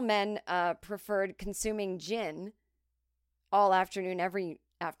 Several men preferred consuming gin all afternoon, every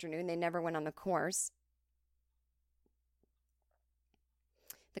afternoon. They never went on the course.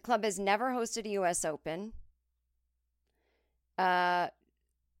 The club has never hosted a U.S. Open.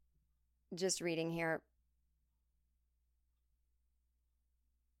 Just reading here.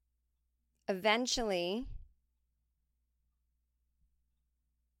 Eventually,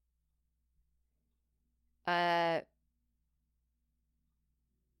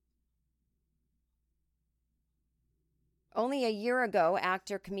 only a year ago,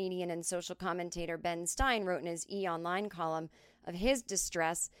 actor, comedian, and social commentator Ben Stein wrote in his E! Online column of his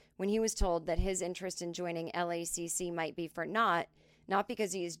distress when he was told that his interest in joining LACC might be for naught, not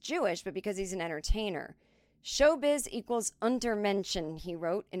because he is Jewish, but because he's an entertainer. Showbiz equals Untermenschen, he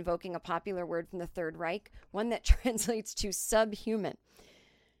wrote, invoking a popular word from the Third Reich, one that translates to subhuman.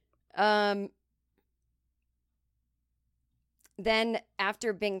 Then,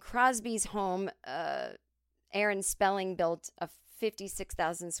 after Bing Crosby's home, Aaron Spelling built a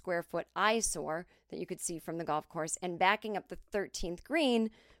 56,000 square foot eyesore that you could see from the golf course. And backing up the 13th green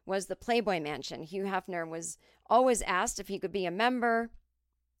was the Playboy Mansion. Hugh Hefner was always asked if he could be a member.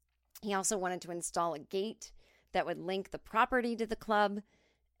 He also wanted to install a gate that would link the property to the club.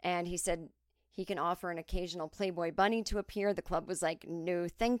 And he said he can offer an occasional Playboy bunny to appear. The club was like, no,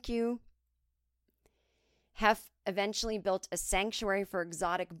 thank you. Hef eventually built a sanctuary for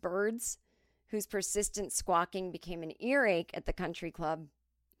exotic birds whose persistent squawking became an earache at the country club,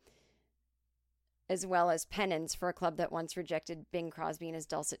 as well as penance for a club that once rejected Bing Crosby and his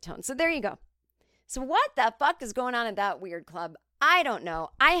dulcet tones. So there you go. So what the fuck is going on at that weird club? I don't know.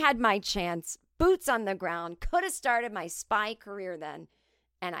 I had my chance, boots on the ground, could have started my spy career then,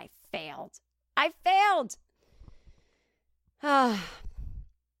 and I failed. I failed.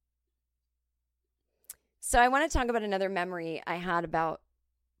 So I want to talk about another memory I had about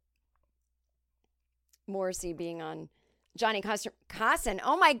Morrissey being on Johnny Carson.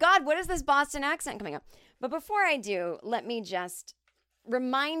 Oh my God, what is this Boston accent coming up? But before I do, let me just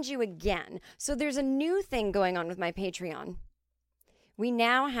remind you again. So there's a new thing going on with my Patreon. We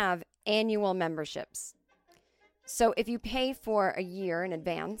now have annual memberships. So if you pay for a year in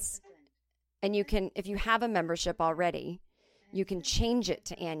advance, and you can, if you have a membership already, you can change it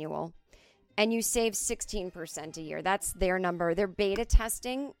to annual, and you save 16% a year. That's their number. They're beta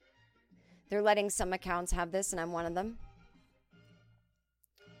testing. They're letting some accounts have this, and I'm one of them.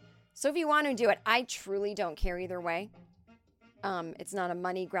 So if you want to do it, I truly don't care either way. It's not a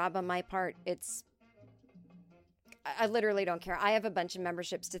money grab on my part. I literally don't care. I have a bunch of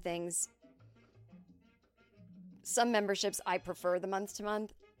memberships to things. Some memberships I prefer the month to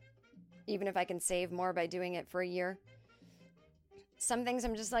month, even if I can save more by doing it for a year. Some things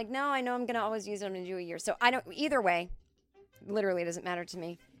I'm just like, no, I know I'm going to always use it. I'm going to do a year. So I don't, either way, literally doesn't matter to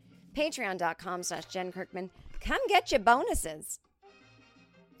me. Patreon.com/Jen Kirkman. Come get your bonuses.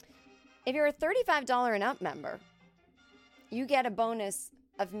 If you're a $35 and up member, you get a bonus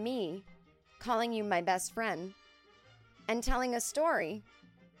of me calling you my best friend and telling a story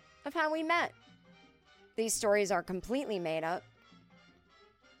of how we met. These stories are completely made up,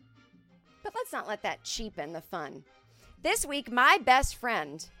 but let's not let that cheapen the fun. This week, my best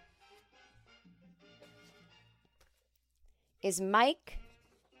friend is Mike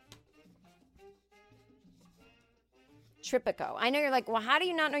Tripico. I know you're like, well, how do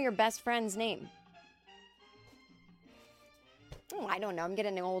you not know your best friend's name? Oh, I don't know. I'm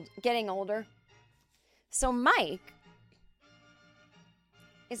getting older. So Mike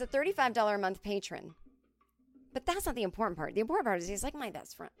is a $35 a month patron. But that's not the important part. The important part is he's like my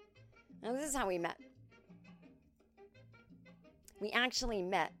best friend. Now, this is how we met. We actually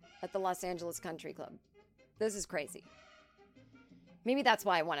met at the Los Angeles Country Club. This is crazy. Maybe that's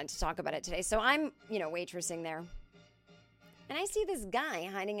why I wanted to talk about it today. So I'm, waitressing there. And I see this guy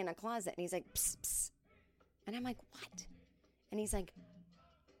hiding in a closet. And he's like, psst, psst. And I'm like, what? And he's like,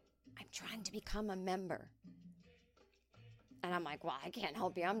 I'm trying to become a member. And I'm like, well, I can't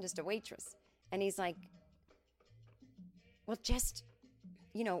help you. I'm just a waitress. And he's like, well, just,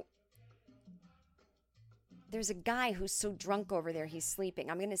 there's a guy who's so drunk over there, he's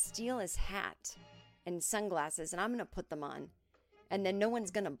sleeping. I'm going to steal his hat and sunglasses, and I'm going to put them on. And then no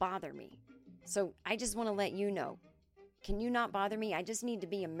one's going to bother me. So I just want to let you know. Can you not bother me? I just need to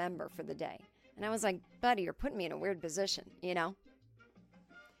be a member for the day. And I was like, buddy, you're putting me in a weird position,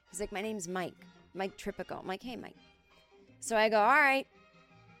 He's like, my name's Mike Tripico. I'm like, hey, Mike. So I go, all right.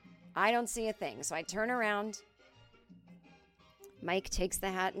 I don't see a thing. So I turn around. Mike takes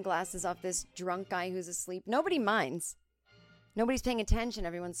the hat and glasses off this drunk guy who's asleep. Nobody minds. Nobody's paying attention.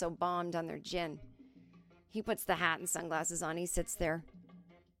 Everyone's so bombed on their gin. He puts the hat and sunglasses on. He sits there.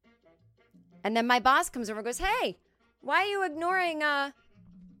 And then my boss comes over and goes, hey, why are you ignoring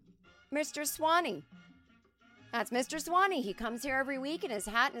Mr. Swanee? That's Mr. Swanee. He comes here every week in his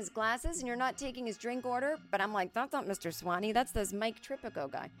hat and his glasses, and you're not taking his drink order. But I'm like, that's not Mr. Swanee. That's this Mike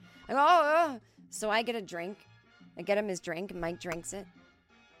Tripico guy. I go, oh. So I get a drink. I get him his drink, and Mike drinks it.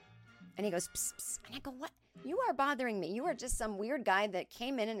 And he goes, psst, psst. And I go, what? You are bothering me. You are just some weird guy that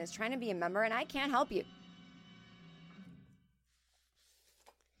came in and is trying to be a member, and I can't help you.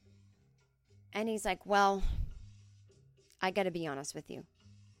 And he's like, well, I got to be honest with you.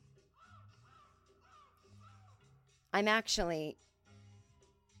 I'm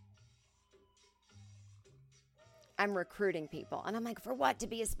recruiting people. And I'm like, for what? To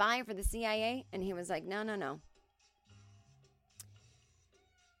be a spy for the CIA? And he was like, no.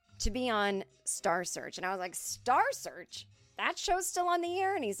 To be on Star Search. And I was like, Star Search? That show's still on the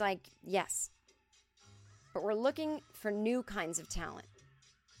air? And he's like, yes. But we're looking for new kinds of talent.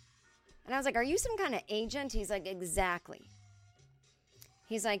 And I was like, are you some kind of agent? He's like, exactly.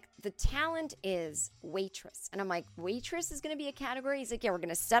 He's like, the talent is waitress. And I'm like, waitress is going to be a category? He's like, yeah, we're going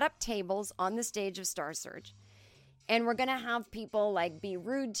to set up tables on the stage of Star Search. And we're going to have people like be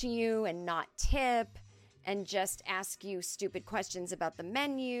rude to you and not tip and just ask you stupid questions about the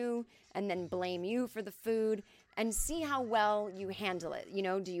menu and then blame you for the food and see how well you handle it.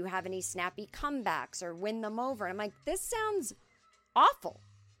 Do you have any snappy comebacks or win them over? And I'm like, this sounds awful.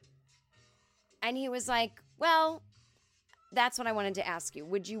 And he was like, well, that's what I wanted to ask you.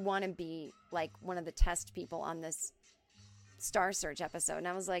 Would you want to be like one of the test people on this Star Search episode? And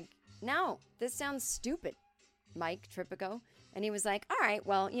I was like, no, this sounds stupid, Mike Tripico. And he was like, all right,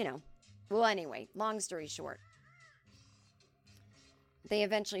 well, Well, anyway, long story short, they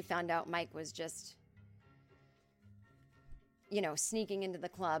eventually found out Mike was just, sneaking into the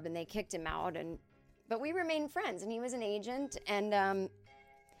club, and they kicked him out. But we remained friends, and he was an agent, and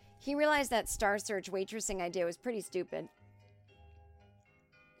he realized that Star Search waitressing idea was pretty stupid.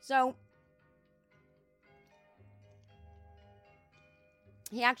 So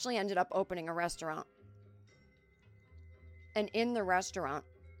he actually ended up opening a restaurant. And in the restaurant,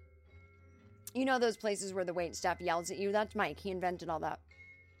 those places where the wait staff yells at you? That's Mike. He invented all that.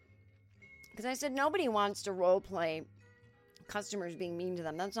 Because I said, nobody wants to role play customers being mean to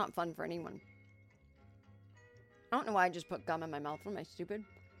them. That's not fun for anyone. I don't know why I just put gum in my mouth. Am I stupid?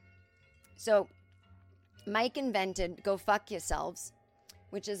 So Mike invented Go Fuck Yourselves,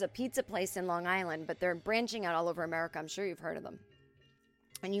 which is a pizza place in Long Island, but they're branching out all over America. I'm sure you've heard of them.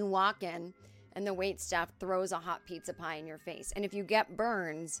 And you walk in, and the wait staff throws a hot pizza pie in your face. And if you get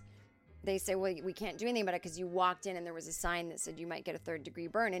burns, they say, well, we can't do anything about it because you walked in and there was a sign that said you might get a 3rd-degree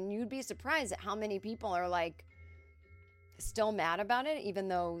burn. And you'd be surprised at how many people are, like, still mad about it, even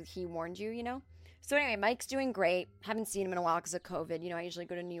though he warned you, So anyway, Mike's doing great. Haven't seen him in a while because of COVID. I usually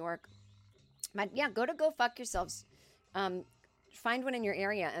go to New York. But, yeah, go to Go Fuck Yourselves. Find one in your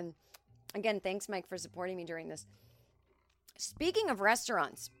area. And, again, thanks, Mike, for supporting me during this. Speaking of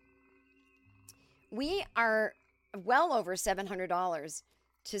restaurants, we are well over $700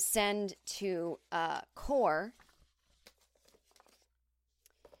 to send to CORE,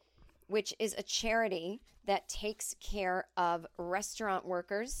 which is a charity that takes care of restaurant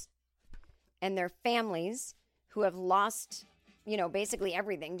workers and their families who have lost basically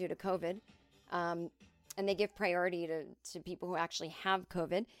everything due to COVID. And they give priority to people who actually have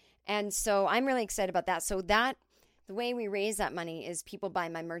COVID. And so I'm really excited about that. So the way we raise that money is people buy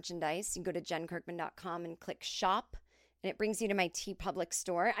my merchandise. You go to jenkirkman.com and click shop, and it brings you to my TeePublic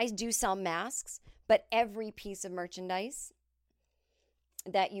store. I do sell masks, but every piece of merchandise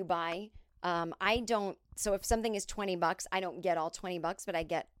that you buy, so if something is $20, I don't get all $20, but I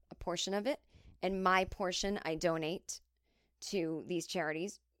get a portion of it. And my portion, I donate to these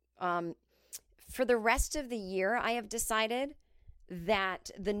charities. For the rest of the year, I have decided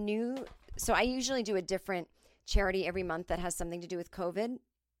that so I usually do a different charity every month that has something to do with COVID.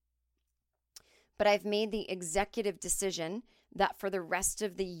 But I've made the executive decision that for the rest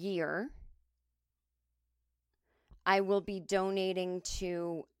of the year, I will be donating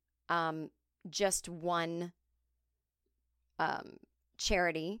to just one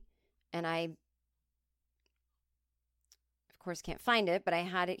charity. And I, of course, can't find it, but I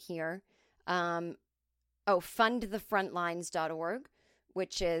had it here. Fundthefrontlines.org,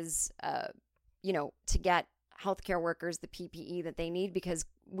 which is, to get healthcare workers the PPE that they need, because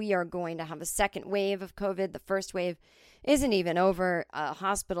we are going to have a second wave of COVID. The first wave isn't even over.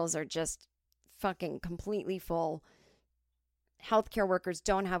 Hospitals are just fucking completely full. Healthcare workers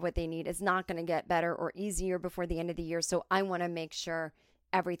don't have what they need. It's not going to get better or easier before the end of the year. So I want to make sure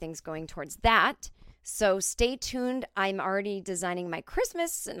everything's going towards that. So stay tuned. I'm already designing my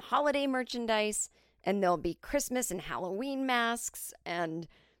Christmas and holiday merchandise, and there'll be Christmas and Halloween masks and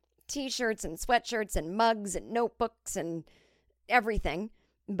t-shirts and sweatshirts and mugs and notebooks and everything.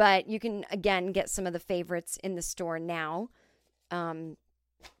 But you can, again, get some of the favorites in the store now.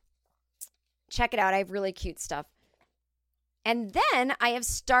 Check it out. I have really cute stuff. And then I have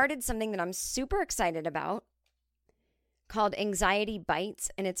started something that I'm super excited about called Anxiety Bites,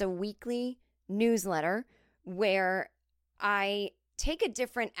 and it's a weekly newsletter where I take a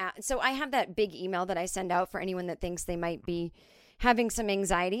different so I have that big email that I send out for anyone that thinks they might be having some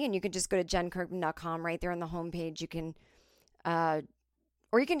anxiety, and you can just go to jenkirkman.com right there on the homepage. You can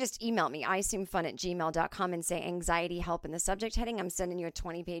or you can just email me, iassumefun@gmail.com, and say anxiety help in the subject heading. I'm sending you a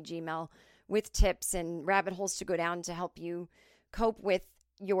 20-page email with tips and rabbit holes to go down to help you cope with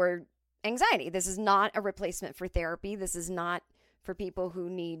your anxiety. This is not a replacement for therapy. This is not for people who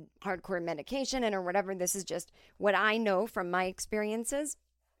need hardcore medication or whatever. This is just what I know from my experiences.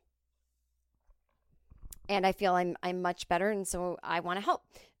 And I feel I'm much better, and so I want to help.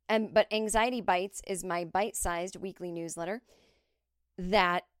 But Anxiety Bites is my bite-sized weekly newsletter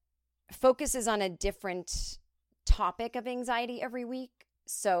that focuses on a different topic of anxiety every week.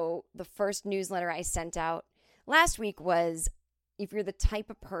 So the first newsletter I sent out last week was, if you're the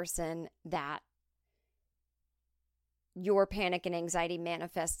type of person that your panic and anxiety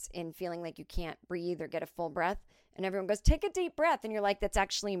manifests in feeling like you can't breathe or get a full breath, and everyone goes, take a deep breath, and you're like, that's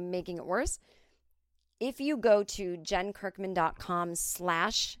actually making it worse. If you go to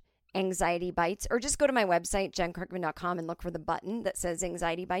jenkirkman.com/anxiety bites, or just go to my website, jenkirkman.com, and look for the button that says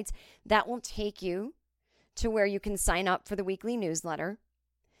Anxiety Bites, that will take you to where you can sign up for the weekly newsletter.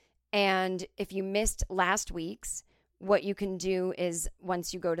 And if you missed last week's, what you can do is,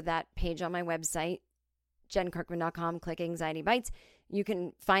 once you go to that page on my website, jenkirkman.com, click Anxiety Bites, you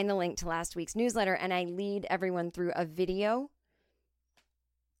can find the link to last week's newsletter, and I lead everyone through a video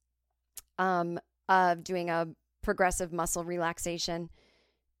of doing a progressive muscle relaxation,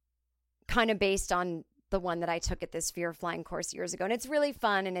 kind of based on the one that I took at this Fear of Flying course years ago. And it's really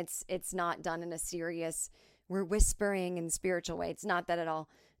fun, and it's not done in a serious, we're whispering and spiritual way. It's not that at all.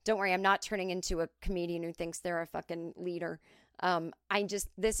 Don't worry, I'm not turning into a comedian who thinks they're a fucking leader.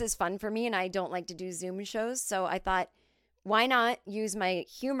 This is fun for me, and I don't like to do Zoom shows. So I thought, why not use my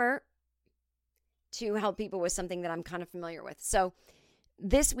humor to help people with something that I'm kind of familiar with? So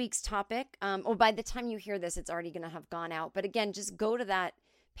this week's topic, by the time you hear this, it's already going to have gone out. But again, just go to that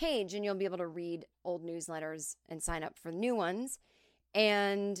page and you'll be able to read old newsletters and sign up for new ones.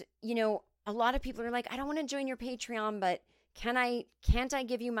 And, a lot of people are like, I don't want to join your Patreon, but can't I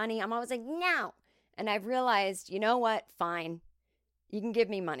give you money? I'm always like, no. And I've realized, you know what? Fine. You can give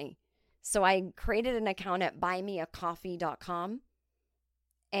me money. So I created an account at buymeacoffee.com.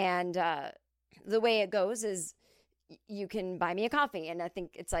 And the way it goes is you can buy me a coffee. And I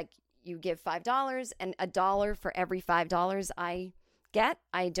think it's like you give $5, and $1 for every $5 I get,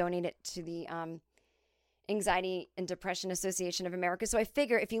 I donate it to the Anxiety and Depression Association of America. So I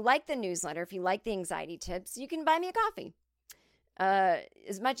figure if you like the newsletter, if you like the anxiety tips, you can buy me a coffee.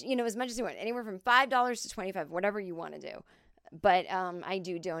 As much as you want, anywhere from $5 to $25, whatever you want to do. But I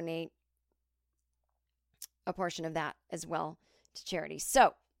do donate a portion of that as well to charity.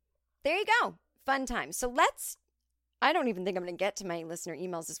 So there you go. Fun time. So let's I don't even think I'm going to get to my listener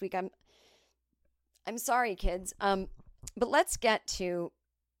emails this week. I'm sorry, kids. But let's get to.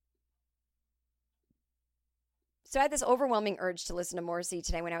 So I had this overwhelming urge to listen to Morrissey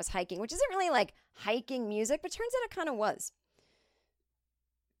today when I was hiking, which isn't really like hiking music, but turns out it kind of was.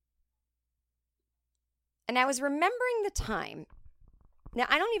 And I was remembering the time. Now,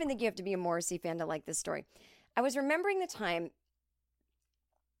 I don't even think you have to be a Morrissey fan to like this story. I was remembering the time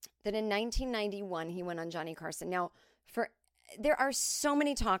that in 1991, he went on Johnny Carson. Now, there are so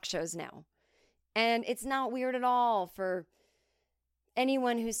many talk shows now, and it's not weird at all for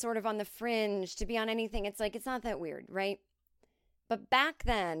anyone who's sort of on the fringe to be on anything. It's like, it's not that weird, right? But back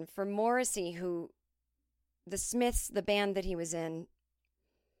then, for Morrissey, who the Smiths, the band that he was in,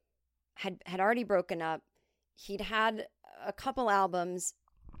 had already broken up. He'd had a couple albums.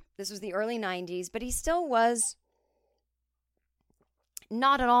 This was the early 90s, but he still was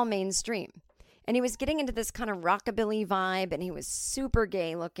not at all mainstream. And he was getting into this kind of rockabilly vibe, and he was super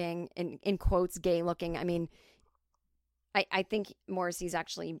gay looking, in quotes, gay looking. I mean, I think Morrissey's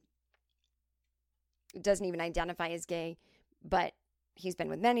actually doesn't even identify as gay, but he's been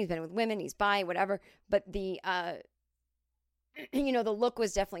with men, he's been with women, he's bi, whatever. But the, the look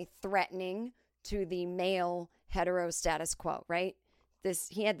was definitely threatening to the male hetero status quo, right?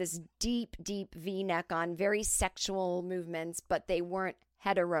 He had this deep, deep V-neck on, very sexual movements, but they weren't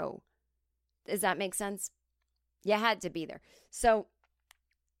hetero. Does that make sense? You had to be there. So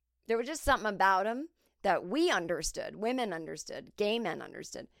there was just something about him that we understood, women understood, gay men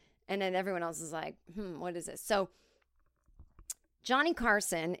understood. And then everyone else is like, what is this? So Johnny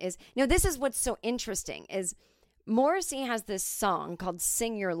Carson is, this is what's so interesting is Morrissey has this song called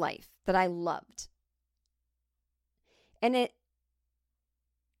Sing Your Life that I loved. And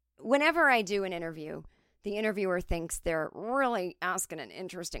whenever I do an interview, the interviewer thinks they're really asking an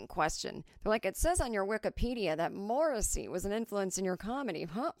interesting question. They're like, it says on your Wikipedia that Morrissey was an influence in your comedy.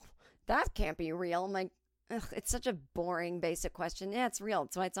 Huh? That can't be real. I'm like, it's such a boring, basic question. Yeah, it's real.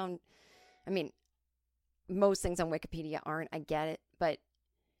 It's why it's on. I mean, most things on Wikipedia aren't. I get it. But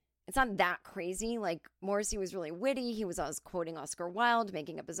it's not that crazy. Like, Morrissey was really witty. He was always quoting Oscar Wilde,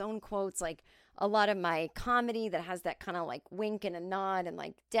 making up his own quotes. Like, a lot of my comedy that has that kind of like wink and a nod and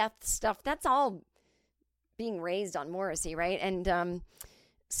like death stuff, that's all being raised on Morrissey, right? And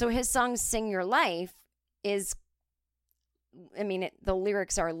so his song Sing Your Life is, the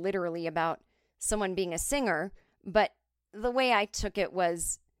lyrics are literally about someone being a singer, but the way I took it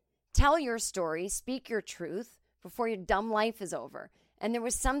was tell your story, speak your truth before your dumb life is over. And there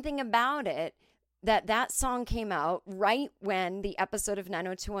was something about it that song came out right when the episode of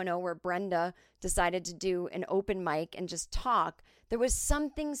 90210 where Brenda decided to do an open mic and just talk. There was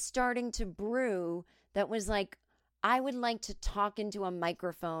something starting to brew that was like, I would like to talk into a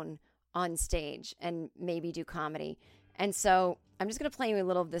microphone on stage and maybe do comedy. And so I'm just going to play you a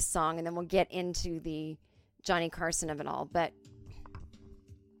little of this song, and then we'll get into the Johnny Carson of it all. But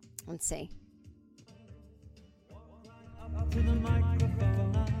let's see.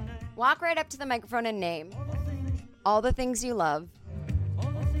 Walk right up to the microphone and name all the things you love,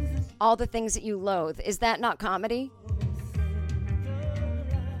 all the things that you loathe. Is that not comedy?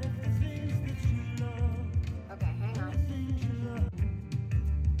 Okay, hang on.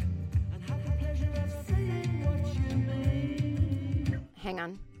 Hang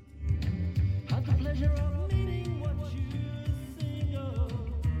on.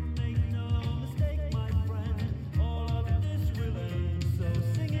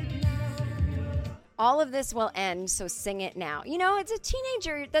 All of this will end, so sing it now. It's a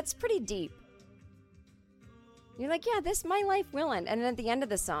teenager. That's pretty deep. You're like, yeah, my life will end. And then at the end of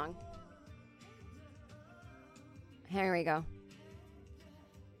the song, here we go.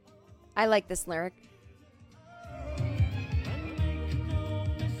 I like this lyric.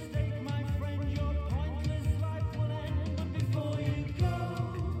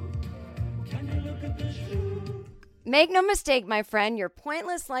 Make no mistake, my friend, your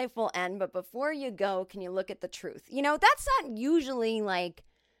pointless life will end, but before you go, can you look at the truth? That's not usually like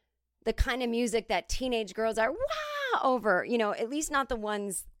the kind of music that teenage girls are over, at least not the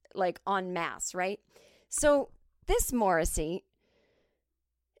ones like en masse, right? So this Morrissey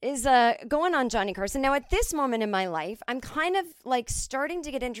is going on Johnny Carson. Now, at this moment in my life, I'm kind of like starting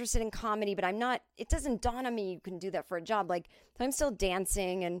to get interested in comedy, but it doesn't dawn on me you can do that for a job. Like, I'm still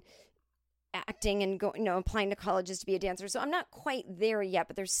dancing and acting and applying to colleges to be a dancer. So I'm not quite there yet,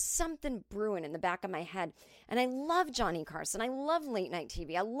 but there's something brewing in the back of my head. And I love Johnny Carson. I love late night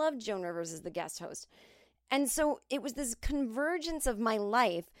TV. I love Joan Rivers as the guest host. And so it was this convergence of my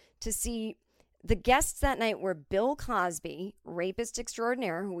life to see the guests that night were Bill Cosby, rapist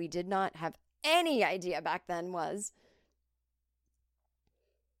extraordinaire, who we did not have any idea back then was,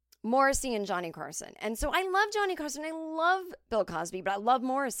 Morrissey and Johnny Carson. And so I love Johnny Carson. I love Bill Cosby, but I love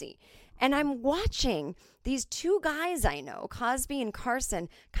Morrissey. And I'm watching these two guys I know, Cosby and Carson,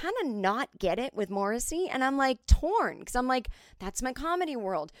 kind of not get it with Morrissey. And I'm like torn because I'm like, that's my comedy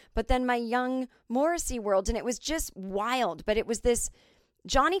world. But then my young Morrissey world. And it was just wild. But it was this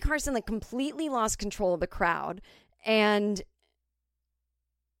Johnny Carson like completely lost control of the crowd. And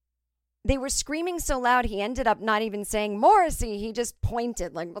they were screaming so loud, he ended up not even saying Morrissey. He just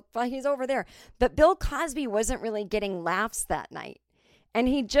pointed like, he's over there. But Bill Cosby wasn't really getting laughs that night. And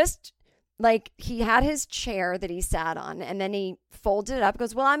he just, like, he had his chair that he sat on, and then he folded it up,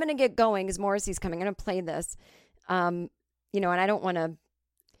 goes, well, I'm going to get going because Morrissey's coming. I'm going to play this. And I don't want to,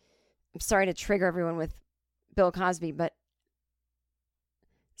 I'm sorry to trigger everyone with Bill Cosby, but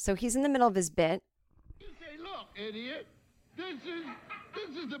so he's in the middle of his bit. You say, look, idiot, this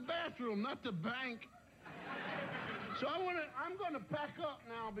is the bathroom, not the bank. So I'm going to pack up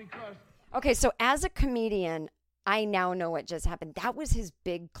now because... Okay, so as a comedian, I now know what just happened. That was his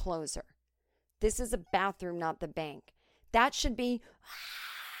big closer. This is a bathroom, not the bank. That should be...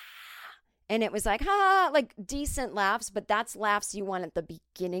 And it was like, like decent laughs, but that's laughs you want at the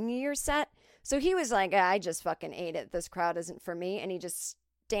beginning of your set. So he was like, I just fucking ate it. This crowd isn't for me. And he just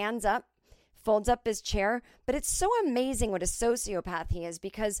stands up, folds up his chair. But it's so amazing what a sociopath he is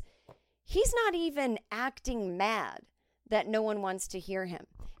because he's not even acting mad that no one wants to hear him.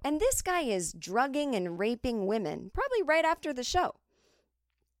 And this guy is drugging and raping women, probably right after the show.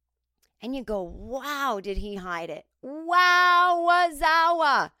 And you go, wow, did he hide it? Wow,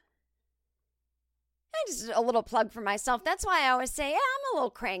 wazawa. And just a little plug for myself. That's why I always say, yeah, I'm a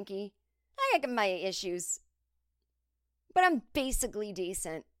little cranky. I got my issues. But I'm basically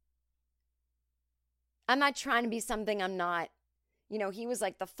decent. I'm not trying to be something I'm not. You know, he was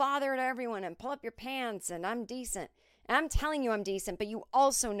like the father to everyone and pull up your pants and I'm decent. And I'm telling you I'm decent, but you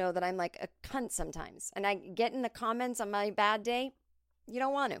also know that I'm like a cunt sometimes. And I get in the comments on my bad day, you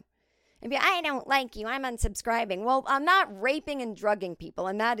don't want to. And be, I don't like you, I'm unsubscribing. Well, I'm not raping and drugging people,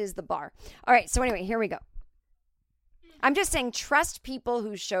 and that is the bar. All right, so anyway, here we go. I'm just saying trust people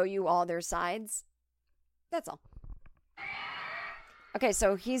who show you all their sides. That's all. Okay,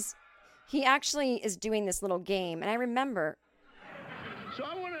 so he actually is doing this little game, and I remember. So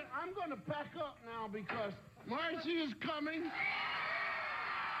I'm going to pack up now because Marcy is coming.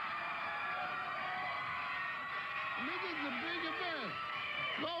 This is the big event.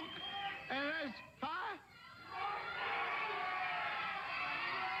 Look, and that's, huh?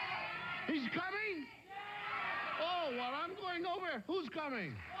 He's coming? Oh, well, I'm going over. Who's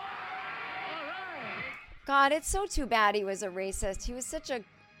coming? All right. God, it's so too bad he was a racist. He was such a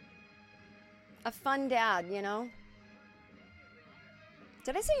fun dad, you know?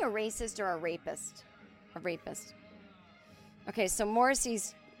 Did I say a racist or a rapist? A rapist. Okay, so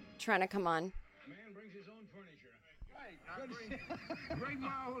Morrissey's trying to come on. Man brings his own furniture. Right. Bring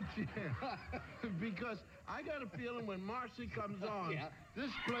my own chair. Because I got a feeling when Marcy comes on,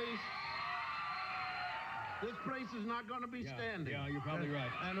 this place is not going to be standing. Yeah, you're probably right.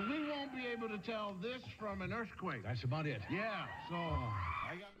 And we won't be able to tell this from an earthquake. That's about it. Yeah, so...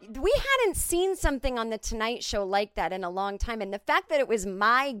 We hadn't seen something on The Tonight Show like that in a long time. And the fact that it was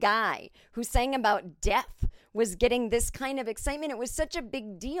my guy who sang about death was getting this kind of excitement. It was such a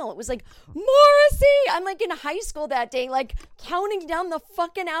big deal. It was like, Morrissey! I'm like in high school that day, like counting down the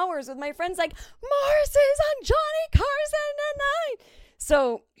fucking hours with my friends, like, Morrissey's on Johnny Carson tonight!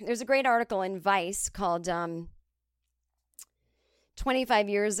 So there's a great article in Vice called 25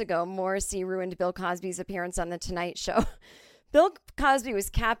 years ago, Morrissey ruined Bill Cosby's appearance on The Tonight Show. Bill Cosby was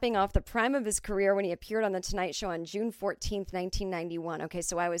capping off the prime of his career when he appeared on The Tonight Show on June 14th, 1991. Okay,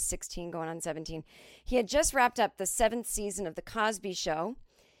 so I was 16 going on 17. He had just wrapped up the 7th season of The Cosby Show.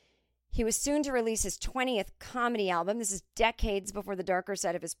 He was soon to release his 20th comedy album. This is decades before the darker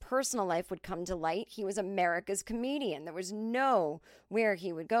side of his personal life would come to light. He was America's comedian. There was nowhere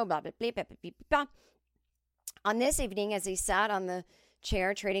he would go. Blah, blah, blah, blah, blah, blah. On this evening, as he sat on the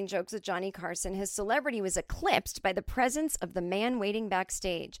chair trading jokes with Johnny Carson, his celebrity was eclipsed by the presence of the man waiting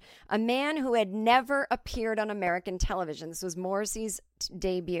backstage, a man who had never appeared on American television. This was Morrissey's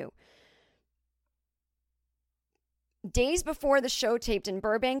debut. Days before the show taped in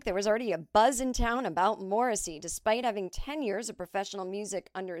Burbank, there was already a buzz in town about Morrissey, despite having 10 years of professional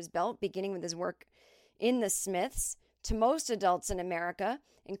music under his belt, beginning with his work in the Smiths. To most adults in America,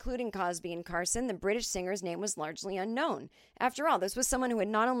 including Cosby and Carson, the British singer's name was largely unknown. After all, this was someone who had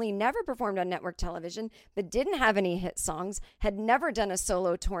not only never performed on network television, but didn't have any hit songs, had never done a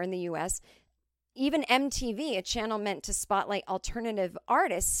solo tour in the U.S., Even MTV, a channel meant to spotlight alternative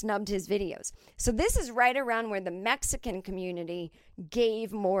artists, snubbed his videos. So this is right around where the Mexican community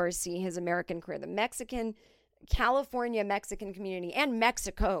gave Morrissey his American career. The California Mexican community and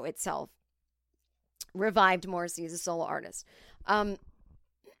Mexico itself revived Morrissey as a solo artist.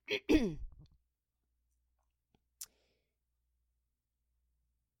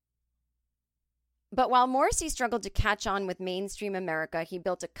 But while Morrissey struggled to catch on with mainstream America, he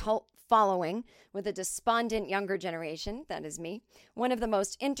built a cult following with a despondent younger generation, that is me, one of the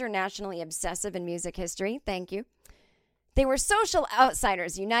most internationally obsessive in music history. Thank you. They were social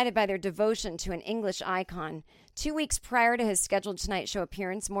outsiders united by their devotion to an English icon. 2 weeks prior to his scheduled Tonight Show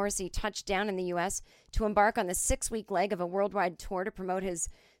appearance, Morrissey touched down in the U.S. to embark on the 6-week leg of a worldwide tour to promote his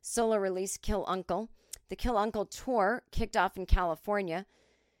solo release, Kill Uncle. The Kill Uncle tour kicked off in California.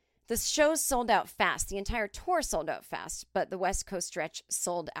 The shows sold out fast. The entire tour sold out fast, but the West Coast stretch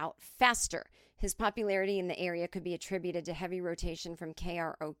sold out faster. His popularity in the area could be attributed to heavy rotation from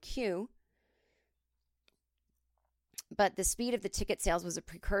KROQ, but the speed of the ticket sales was a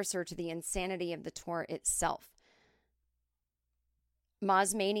precursor to the insanity of the tour itself.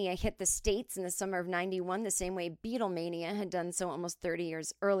 Mozzmania hit the States in the summer of 91, the same way Beatlemania had done so almost 30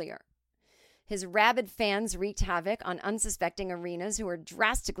 years earlier. His rabid fans wreaked havoc on unsuspecting arenas who were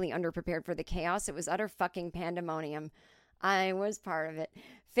drastically underprepared for the chaos. It was utter fucking pandemonium. I was part of it.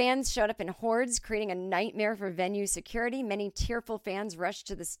 Fans showed up in hordes, creating a nightmare for venue security. Many tearful fans rushed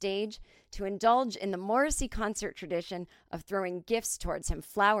to the stage to indulge in the Morrissey concert tradition of throwing gifts towards him.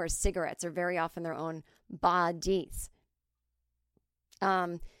 Flowers, cigarettes, or very often their own bodies.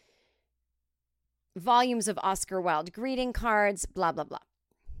 Volumes of Oscar Wilde greeting cards, blah, blah, blah.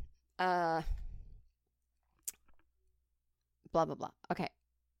 Blah, blah, blah. Okay.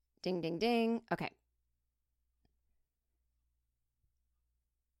 Ding, ding, ding. Okay.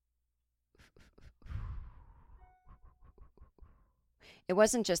 It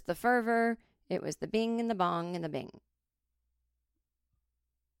wasn't just the fervor. It was the bing and the bong and the bing.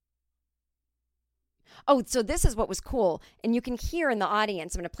 Oh, so this is what was cool. And you can hear in the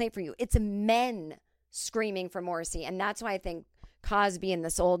audience, I'm going to play it for you. It's men screaming for Morrissey. And that's why I think Cosby and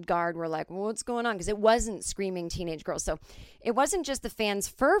this old guard were like, well, what's going on? Because it wasn't screaming teenage girls. So it wasn't just the fans'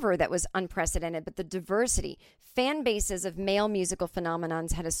 fervor that was unprecedented, but the diversity. Fan bases of male musical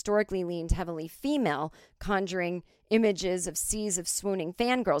phenomenons had historically leaned heavily female, conjuring images of seas of swooning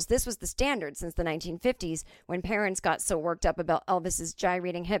fangirls. This was the standard since the 1950s, when parents got so worked up about Elvis's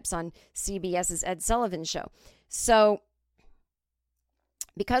gyrating hips on CBS's Ed Sullivan Show. So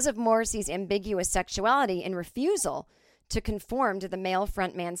because of Morrissey's ambiguous sexuality and refusal to conform to the male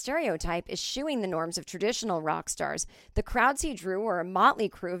frontman stereotype, eschewing the norms of traditional rock stars, the crowds he drew were a motley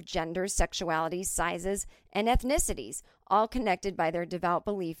crew of genders, sexualities, sizes, and ethnicities, all connected by their devout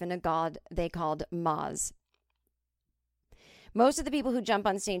belief in a god they called Maz. Most of the people who jump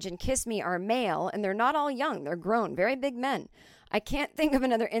on stage and kiss me are male, and they're not all young. They're grown, very big men. I can't think of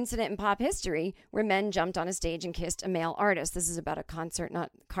another incident in pop history where men jumped on a stage and kissed a male artist. This is about a concert,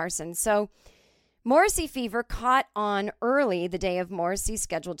 not Carson. So Morrissey fever caught on early the day of Morrissey's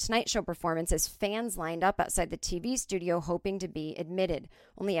scheduled Tonight Show performance as fans lined up outside the TV studio hoping to be admitted.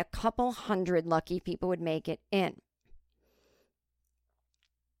 Only a couple hundred lucky people would make it in.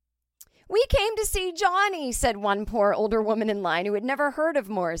 "We came to see Johnny," said one poor older woman in line who had never heard of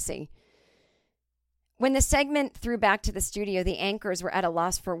Morrissey. When the segment threw back to the studio, the anchors were at a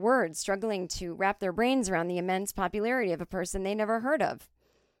loss for words, struggling to wrap their brains around the immense popularity of a person they never heard of.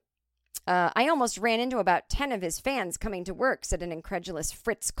 "I almost ran into about 10 of his fans coming to work," said an incredulous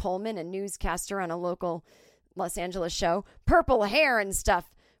Fritz Coleman, a newscaster on a local Los Angeles show. "Purple hair and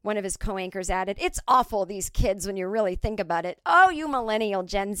stuff," one of his co-anchors added. "It's awful, these kids, when you really think about it. Oh, you millennial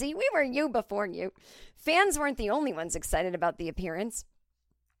Gen Z, we were you before you." Fans weren't the only ones excited about the appearance.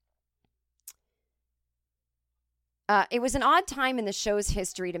 It was an odd time in the show's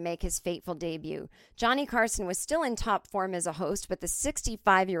history to make his fateful debut. Johnny Carson was still in top form as a host, but the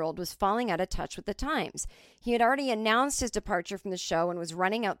 65-year-old was falling out of touch with the times. He had already announced his departure from the show and was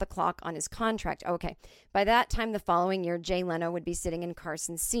running out the clock on his contract. Okay, by that time the following year, Jay Leno would be sitting in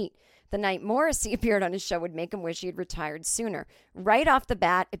Carson's seat. The night Morrissey appeared on his show would make him wish he had retired sooner. Right off the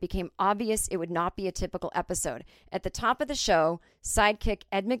bat, it became obvious it would not be a typical episode. At the top of the show, sidekick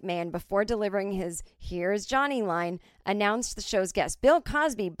Ed McMahon, before delivering his "Here's Johnny" line, announced the show's guests: Bill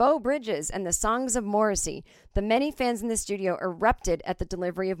Cosby, Beau Bridges, and the songs of Morrissey. The many fans in the studio erupted at the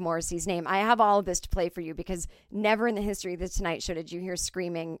delivery of Morrissey's name. I have all of this to play for you because never in the history of The Tonight Show did you hear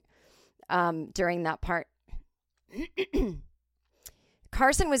screaming during that part.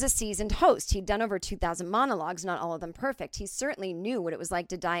 Carson was a seasoned host. He'd done over 2,000 monologues, not all of them perfect. He certainly knew what it was like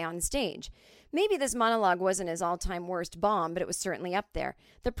to die on stage. Maybe this monologue wasn't his all-time worst bomb, but it was certainly up there.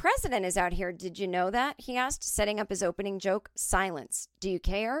 The president is out here. Did you know that? He asked, setting up his opening joke. Silence. Do you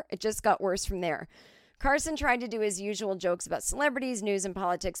care? It just got worse from there. Carson tried to do his usual jokes about celebrities, news, and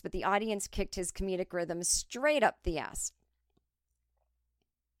politics, but the audience kicked his comedic rhythm straight up the ass.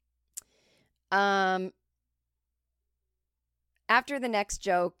 After the next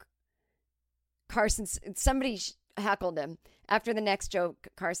joke, somebody heckled him. After the next joke,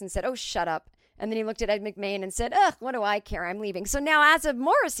 Carson said, "Oh, shut up." And then he looked at Ed McMahon and said, "Ugh, what do I care? I'm leaving." So now as a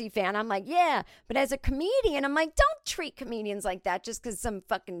Morrissey fan, I'm like, yeah. But as a comedian, I'm like, don't treat comedians like that just because some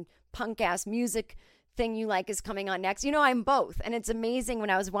fucking punk-ass music thing you like is coming on next. You know, I'm both. And it's amazing when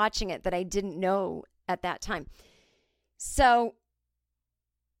I was watching it that I didn't know at that time. So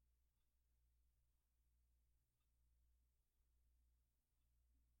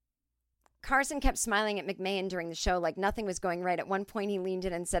Carson kept smiling at McMahon during the show like nothing was going right. At one point, he leaned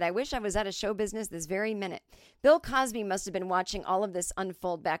in and said, "I wish I was out of show business this very minute." Bill Cosby must have been watching all of this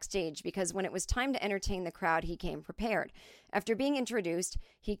unfold backstage because when it was time to entertain the crowd, he came prepared. After being introduced,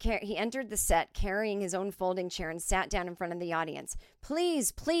 he entered the set carrying his own folding chair and sat down in front of the audience.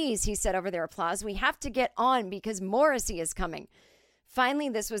 "Please, please," he said over their applause, "we have to get on because Morrissey is coming." Finally,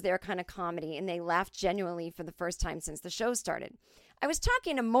 this was their kind of comedy, and they laughed genuinely for the first time since the show started. I was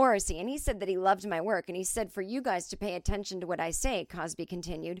talking to Morrissey, and he said that he loved my work, and he said for you guys to pay attention to what I say, Cosby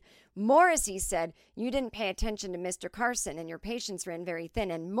continued. Morrissey said you didn't pay attention to Mr. Carson, and your patience ran very thin,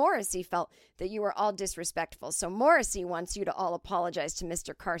 and Morrissey felt that you were all disrespectful, so Morrissey wants you to all apologize to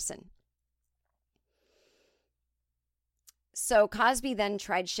Mr. Carson. So Cosby then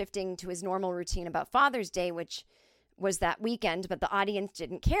tried shifting to his normal routine about Father's Day, which was that weekend, but the audience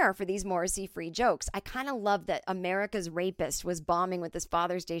didn't care for these Morrissey-free jokes. I kind of love that America's Rapist was bombing with this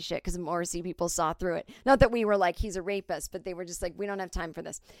Father's Day shit because Morrissey people saw through it. Not that we were like, he's a rapist, but they were just like, we don't have time for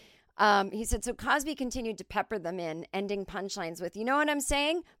this. He said, so Cosby continued to pepper them in, ending punchlines with, "You know what I'm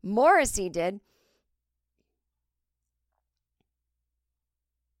saying? Morrissey did."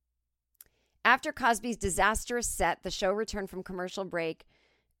 After Cosby's disastrous set, the show returned from commercial break,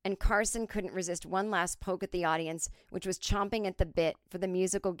 and Carson couldn't resist one last poke at the audience, which was chomping at the bit for the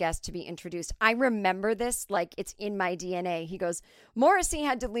musical guest to be introduced. I remember this like it's in my DNA. He goes, "Morrissey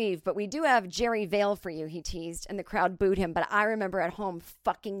had to leave, but we do have Jerry Vale for you," he teased, and the crowd booed him. But I remember at home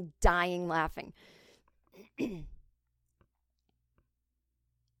fucking dying laughing.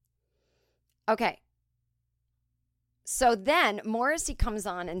 Okay. So then Morrissey comes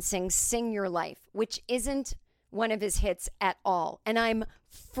on and sings "Sing Your Life," which isn't one of his hits at all. And I'm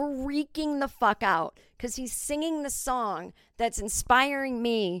freaking the fuck out because he's singing the song that's inspiring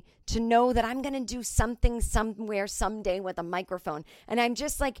me to know that I'm going to do something somewhere someday with a microphone. And I'm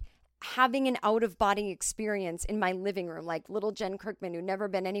just like having an out-of-body experience in my living room, like little Jen Kirkman, who never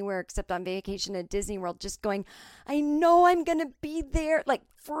been anywhere except on vacation at Disney World, just going, I know I'm going to be there, like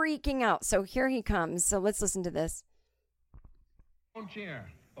freaking out. So here he comes. So let's listen to this.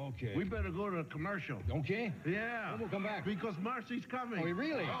 Chair. Okay. We better go to a commercial. Okay? Yeah. Then we'll come back. Because Marcy's coming. Oh,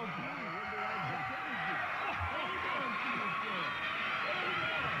 really? Oh,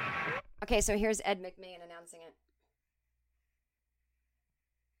 Okay, so here's Ed McMahon announcing it.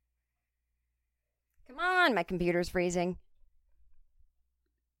 Come on, my computer's freezing.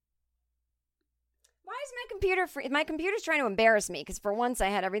 Why is my computer my computer's trying to embarrass me because for once I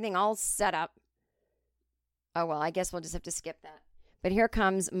had everything all set up. Oh, well, I guess we'll just have to skip that. But here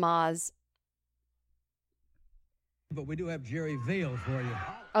comes Moz. But we do have Jerry Vale for you.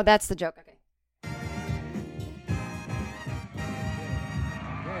 Oh, that's the joke. Okay. Okay,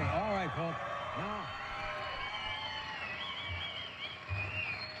 all right, folks. Now,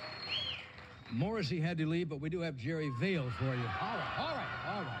 Morrissey had to leave, but we do have Jerry Vale for you. All right, all right,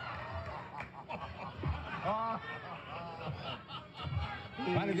 all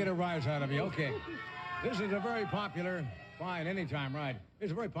right. Trying to get a rise out of you. Okay. This is a very popular, fine, anytime ride.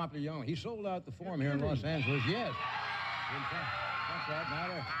 It's a very popular young. He sold out the Forum here in Los Angeles, yes. That's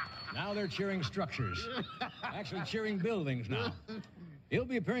right. Now they're cheering structures. Actually cheering buildings now. He'll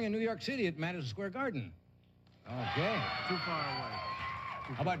be appearing in New York City at Madison Square Garden. Okay. Too far away.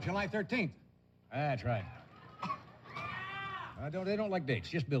 How about July 13th? That's right. They don't like dates,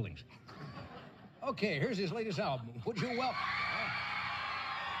 just buildings. Okay, here's his latest album. Would you welcome?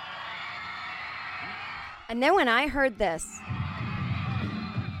 And then when I heard this,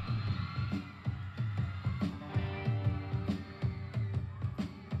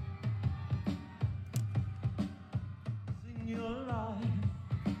 Sing your life,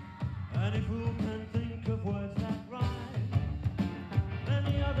 and if you can think of words that rhyme,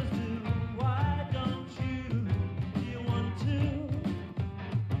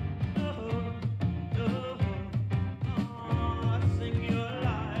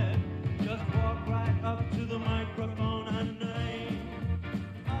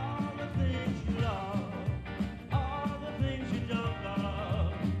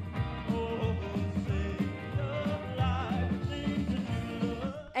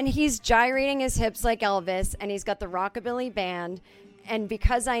 And he's gyrating his hips like Elvis, and he's got the rockabilly band. And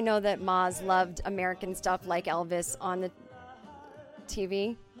because I know that Maz loved American stuff like Elvis on the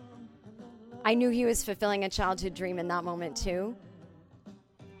TV, I knew he was fulfilling a childhood dream in that moment too.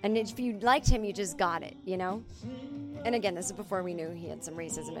 And if you liked him, you just got it, you know? And again, this is before we knew he had some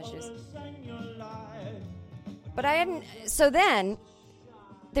racism issues. But I hadn't... So then,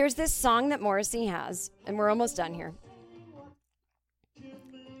 there's this song that Morrissey has, and we're almost done here.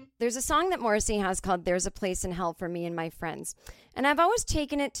 There's a song that Morrissey has called There's a Place in Hell for Me and My Friends. And I've always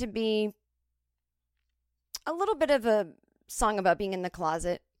taken it to be a little bit of a song about being in the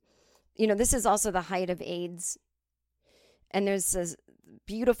closet. You know, this is also the height of AIDS. And there's this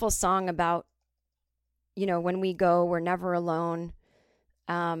beautiful song about, you know, when we go, we're never alone.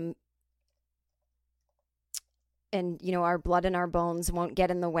 And, you know, our blood and our bones won't get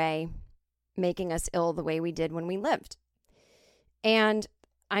in the way, making us ill the way we did when we lived. And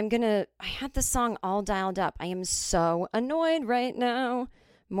I had the song all dialed up. I am so annoyed right now.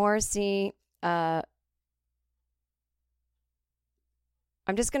 Morrissey, I'm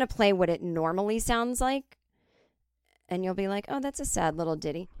just going to play what it normally sounds like. And you'll be like, oh, that's a sad little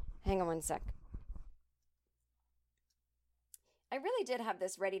ditty. Hang on one sec. I really did have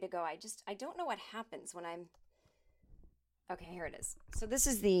this ready to go. I don't know what happens when I'm... Okay, here it is. So this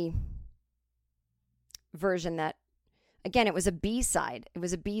is the version that, again, it was a B-side. It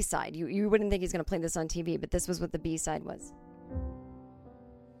was a B-side. You wouldn't think he's going to play this on TV, but this was what the B-side was.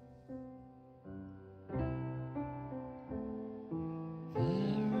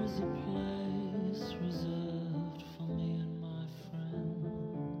 There is a place reserved for me and my friends.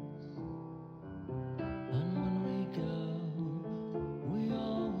 And when we go, we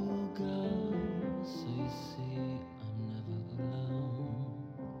all will go. So you see, I'm never alone.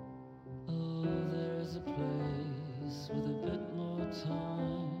 Oh, there is a place with a bit more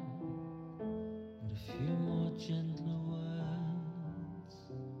time and a few more gentler words.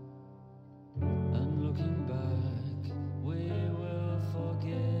 And looking back, we will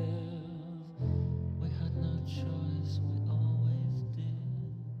forgive. We had no choice, we always did.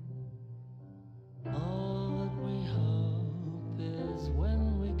 All that we hope is when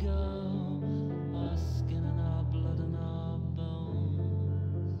we go, our skin and our blood and our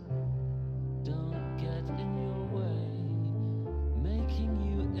bones don't get in your way, making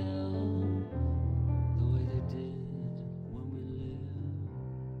you ill the way they did when we lived.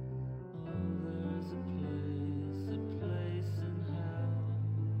 Oh, there's a place in hell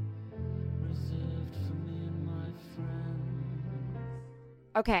reserved for me and my friends.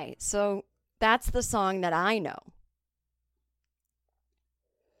 Okay, so that's the song that I know.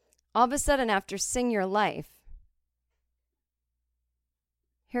 All of a sudden, after Sing Your Life,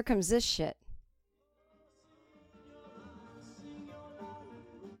 here comes this shit.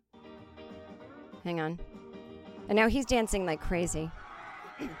 Hang on. And now he's dancing like crazy.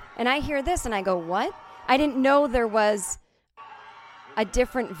 And I hear this and I go, what? I didn't know there was a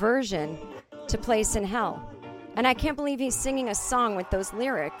different version to Place in Hell. And I can't believe he's singing a song with those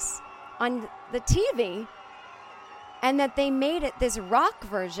lyrics on the TV and that they made it this rock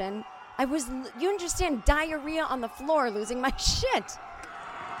version. You understand, diarrhea on the floor, losing my shit.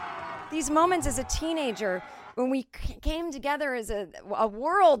 These moments as a teenager when we came together as a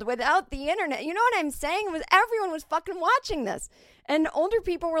world without the internet. You know what I'm saying? Everyone was fucking watching this. And older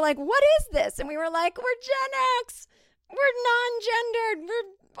people were like, what is this? And we were like, we're Gen X. We're non-gendered.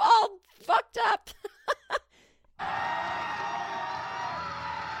 We're all fucked up.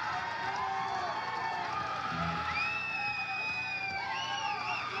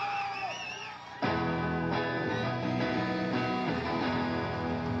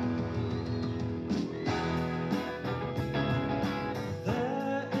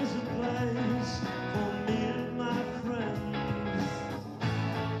 There is a place for me and my friends.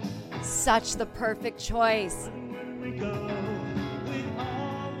 Such the perfect choice. When we go, we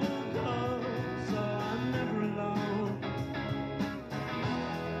all will go. So I'm never alone.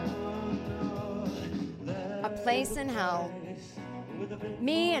 Oh, no. There A Place in Hell.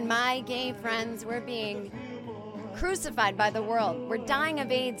 Me and my gay friends were being crucified by the world. We're dying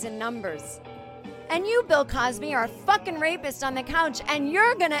of AIDS in numbers. And you, Bill Cosby, are a fucking rapist on the couch, and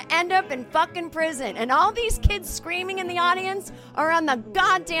you're gonna end up in fucking prison. And all these kids screaming in the audience are on the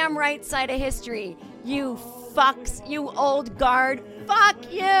goddamn right side of history. You fucks, you old guard.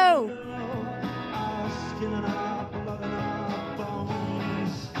 Fuck you! our skin and our blood and our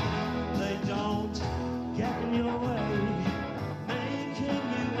bones, they don't get in your way, making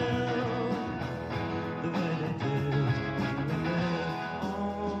you ill the way they did when we lived.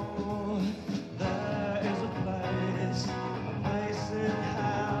 Oh, there is a place in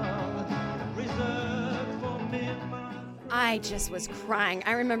hell I just was crying.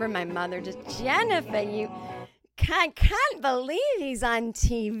 I remember my mother just, Jennifer, I can't believe he's on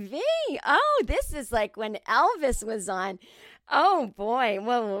TV. Oh, this is like when Elvis was on. Oh boy.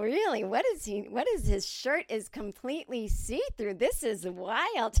 Well, really, what is his shirt is completely see-through. This is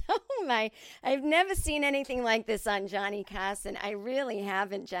wild. Oh my, I've never seen anything like this on Johnny Carson. I really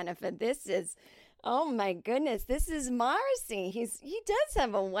haven't, Jennifer. This is, oh my goodness, this is Morrissey. He does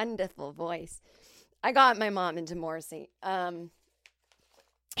have a wonderful voice. I got my mom into Morrissey. And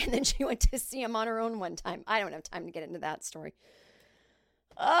then she went to see him on her own one time. I don't have time to get into that story.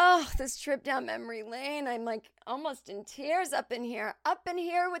 Oh, this trip down memory lane. I'm like almost in tears up in here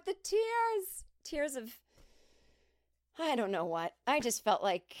with the tears. Tears of, I don't know what. I just felt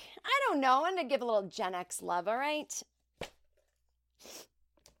like, I don't know. I'm going to give a little Gen X love, all right?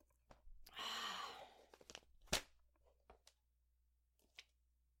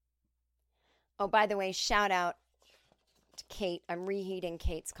 Oh, by the way, shout out to Kate. I'm reheating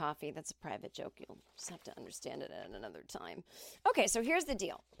Kate's coffee. That's a private joke. You'll just have to understand it at another time. Okay, so here's the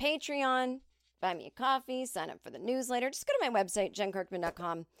deal. Patreon, buy me a coffee, sign up for the newsletter. Just go to my website,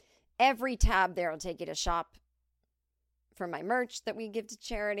 JenKirkman.com. Every tab there will take you to shop for my merch that we give to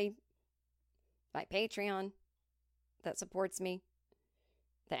charity. By Patreon, that supports me.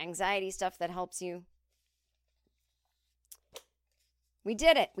 The anxiety stuff that helps you. We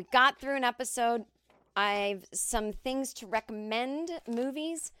did it. We got through an episode. I've some things to recommend,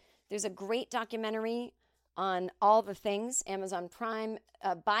 movies. There's a great documentary on all the things, Amazon Prime.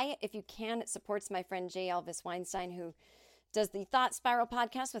 Buy it if you can. It supports my friend J. Elvis Weinstein, who does the Thought Spiral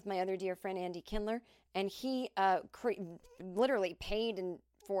podcast with my other dear friend Andy Kindler. And he literally paid and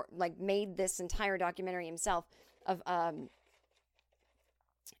made this entire documentary himself of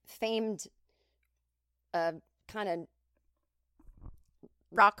famed kind of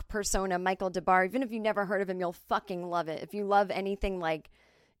rock persona Michael DeBar. Even if you've never heard of him, you'll fucking love it. If you love anything like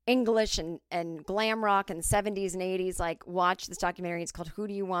English and glam rock and 70s and 80s, like, watch this documentary. It's called Who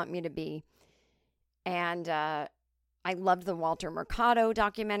Do You Want Me to Be? And I loved the Walter Mercado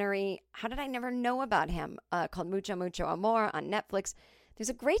documentary. How did I never know about him? Called Mucho Mucho Amor on Netflix. There's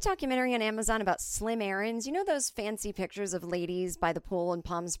a great documentary on Amazon about Slim Aarons. You know those fancy pictures of ladies by the pool in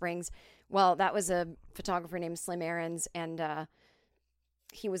Palm Springs? Well, that was a photographer named Slim Aarons, and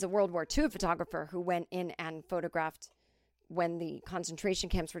he was a World War II photographer who went in and photographed when the concentration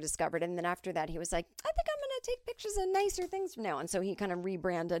camps were discovered. And then after that, he was like, I think I'm going to take pictures of nicer things from now on. So he kind of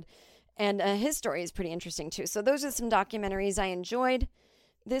rebranded. And his story is pretty interesting, too. So those are some documentaries I enjoyed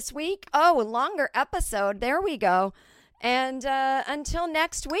this week. Oh, a longer episode. There we go. And until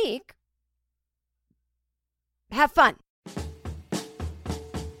next week, have fun.